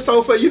 nah, cause it was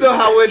so funny. You know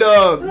how when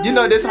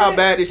this how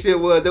bad this shit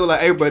was. They were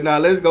like, hey, bro, nah,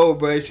 let's go,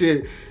 bro.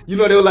 Shit. You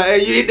know, they were like,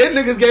 hey, that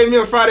niggas gave me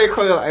a Friday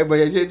call. Like, hey, bro,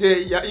 you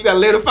gotta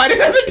let her fight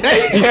another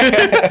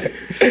day.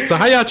 So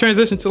how y'all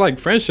transition to like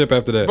friendship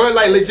after that? Bro,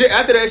 like legit,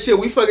 after that shit,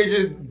 we fucking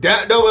just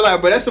dapped over. Like,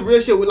 bro, that's some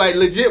real shit. We like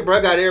legit,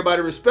 bro, got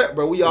everybody respect,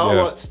 bro. We all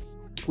walked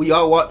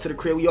to the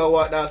crib. We all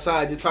walked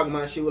outside just talking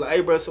about shit. We're like,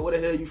 hey, bro, so where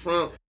the hell you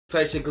from?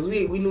 Type shit, cause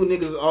we knew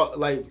niggas all,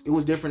 like, it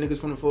was different niggas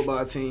from the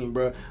football team,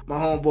 bro. My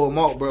homeboy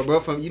Mark,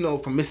 bro from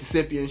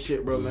Mississippi and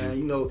shit, bro, man.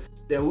 You know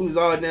that we was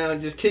all down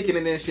just kicking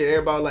it and shit.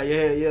 Everybody like,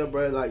 yeah,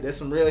 bro, like that's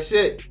some real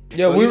shit.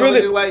 Yeah, so, we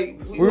really just,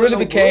 like, we really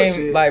became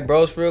bullshit. like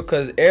bros for real,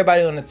 cause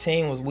everybody on the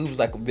team was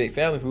like a big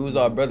family. We was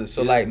all brothers.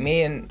 So like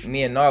me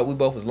and Nard, we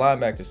both was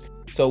linebackers.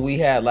 So we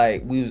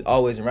was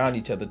always around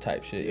each other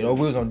type shit. You know,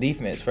 we was on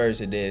defense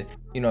first and then,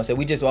 you know, so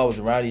we just always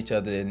around each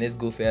other, and this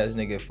goofy ass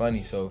nigga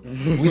funny, so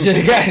we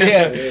just got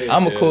him.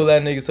 I'm a cool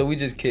ass nigga, so we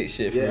just kick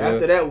shit for real.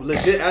 After that,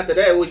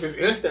 it was just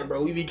instant,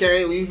 bro. We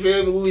feel me?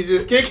 We was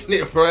just kicking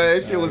it, bro.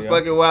 That shit was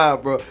fucking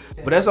wild, bro.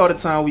 But that's all the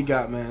time we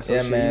got, man. So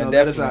yeah, shit, man, you know,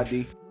 definitely. let us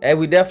ID. Hey,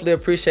 we definitely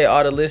appreciate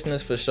all the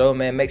listeners for sure,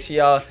 man. Make sure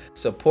y'all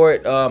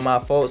support my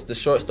folks, the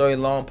Short Story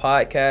Long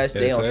podcast. Yes,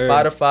 they on sir.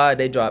 Spotify.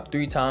 They drop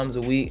 3 times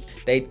a week.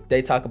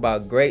 They talk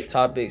about great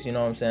topics, you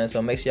know what I'm saying?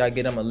 So make sure y'all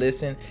get them a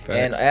listen. Facts.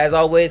 And as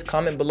always,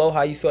 comment below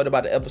how you felt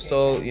about the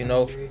episode, you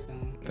know.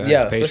 Facts.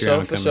 Yeah,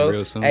 Patreon for coming sure.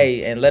 real soon.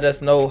 Hey, and let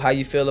us know how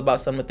you feel about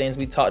some of the things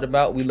we talked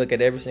about. We look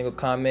at every single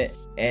comment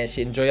and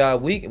shit. Enjoy y'all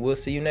week. We'll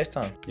see you next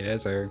time.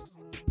 Yes, sir.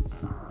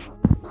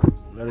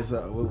 Let us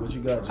out. What you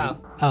got, G?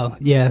 Oh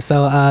yeah,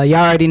 so y'all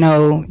already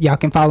know y'all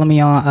can follow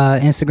me on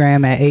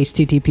Instagram at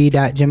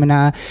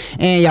http.gemini,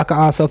 and y'all can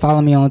also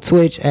follow me on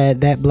Twitch at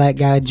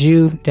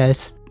thatblackguyjew.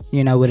 That's,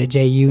 you know, with a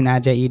J-U,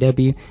 not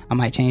J-E-W. I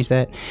might change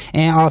that.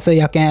 And also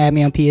y'all can add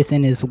me on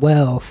PSN as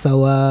well.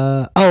 So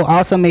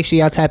also make sure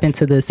y'all tap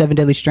into the 7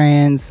 Daily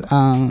Strands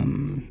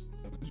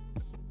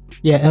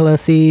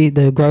LLC,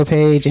 the grow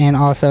page, and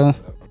also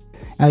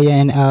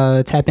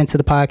tap into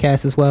the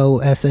podcast as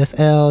well,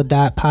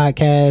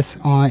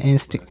 SSL.podcast on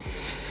Insta.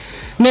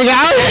 Nigga,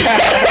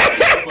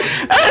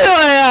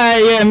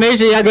 make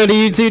sure y'all go to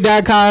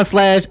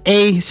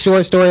youtube.com/a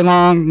short story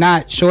long,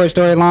 not short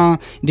story long.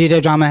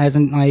 DJ Drama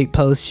hasn't like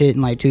post shit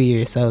in like 2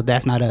 years, so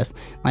that's not us.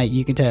 Like,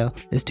 you can tell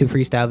there's 2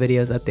 freestyle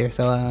videos up there.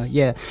 So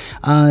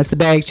it's the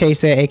Bag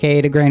Chaser,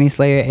 aka the Granny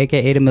Slayer,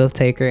 aka the Milf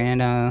Taker,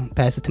 and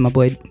pass it to my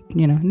boy,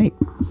 Nick.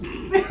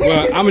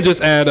 Well, I'm gonna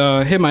just add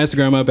hit my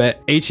Instagram up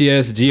at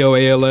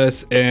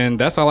HESGOALS, and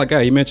that's all I got.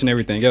 You mentioned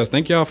everything else.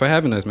 Thank y'all for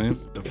having us, man.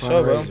 For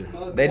sure, bro.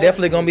 They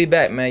definitely gonna be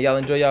back, man. Y'all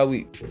enjoy y'all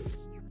week.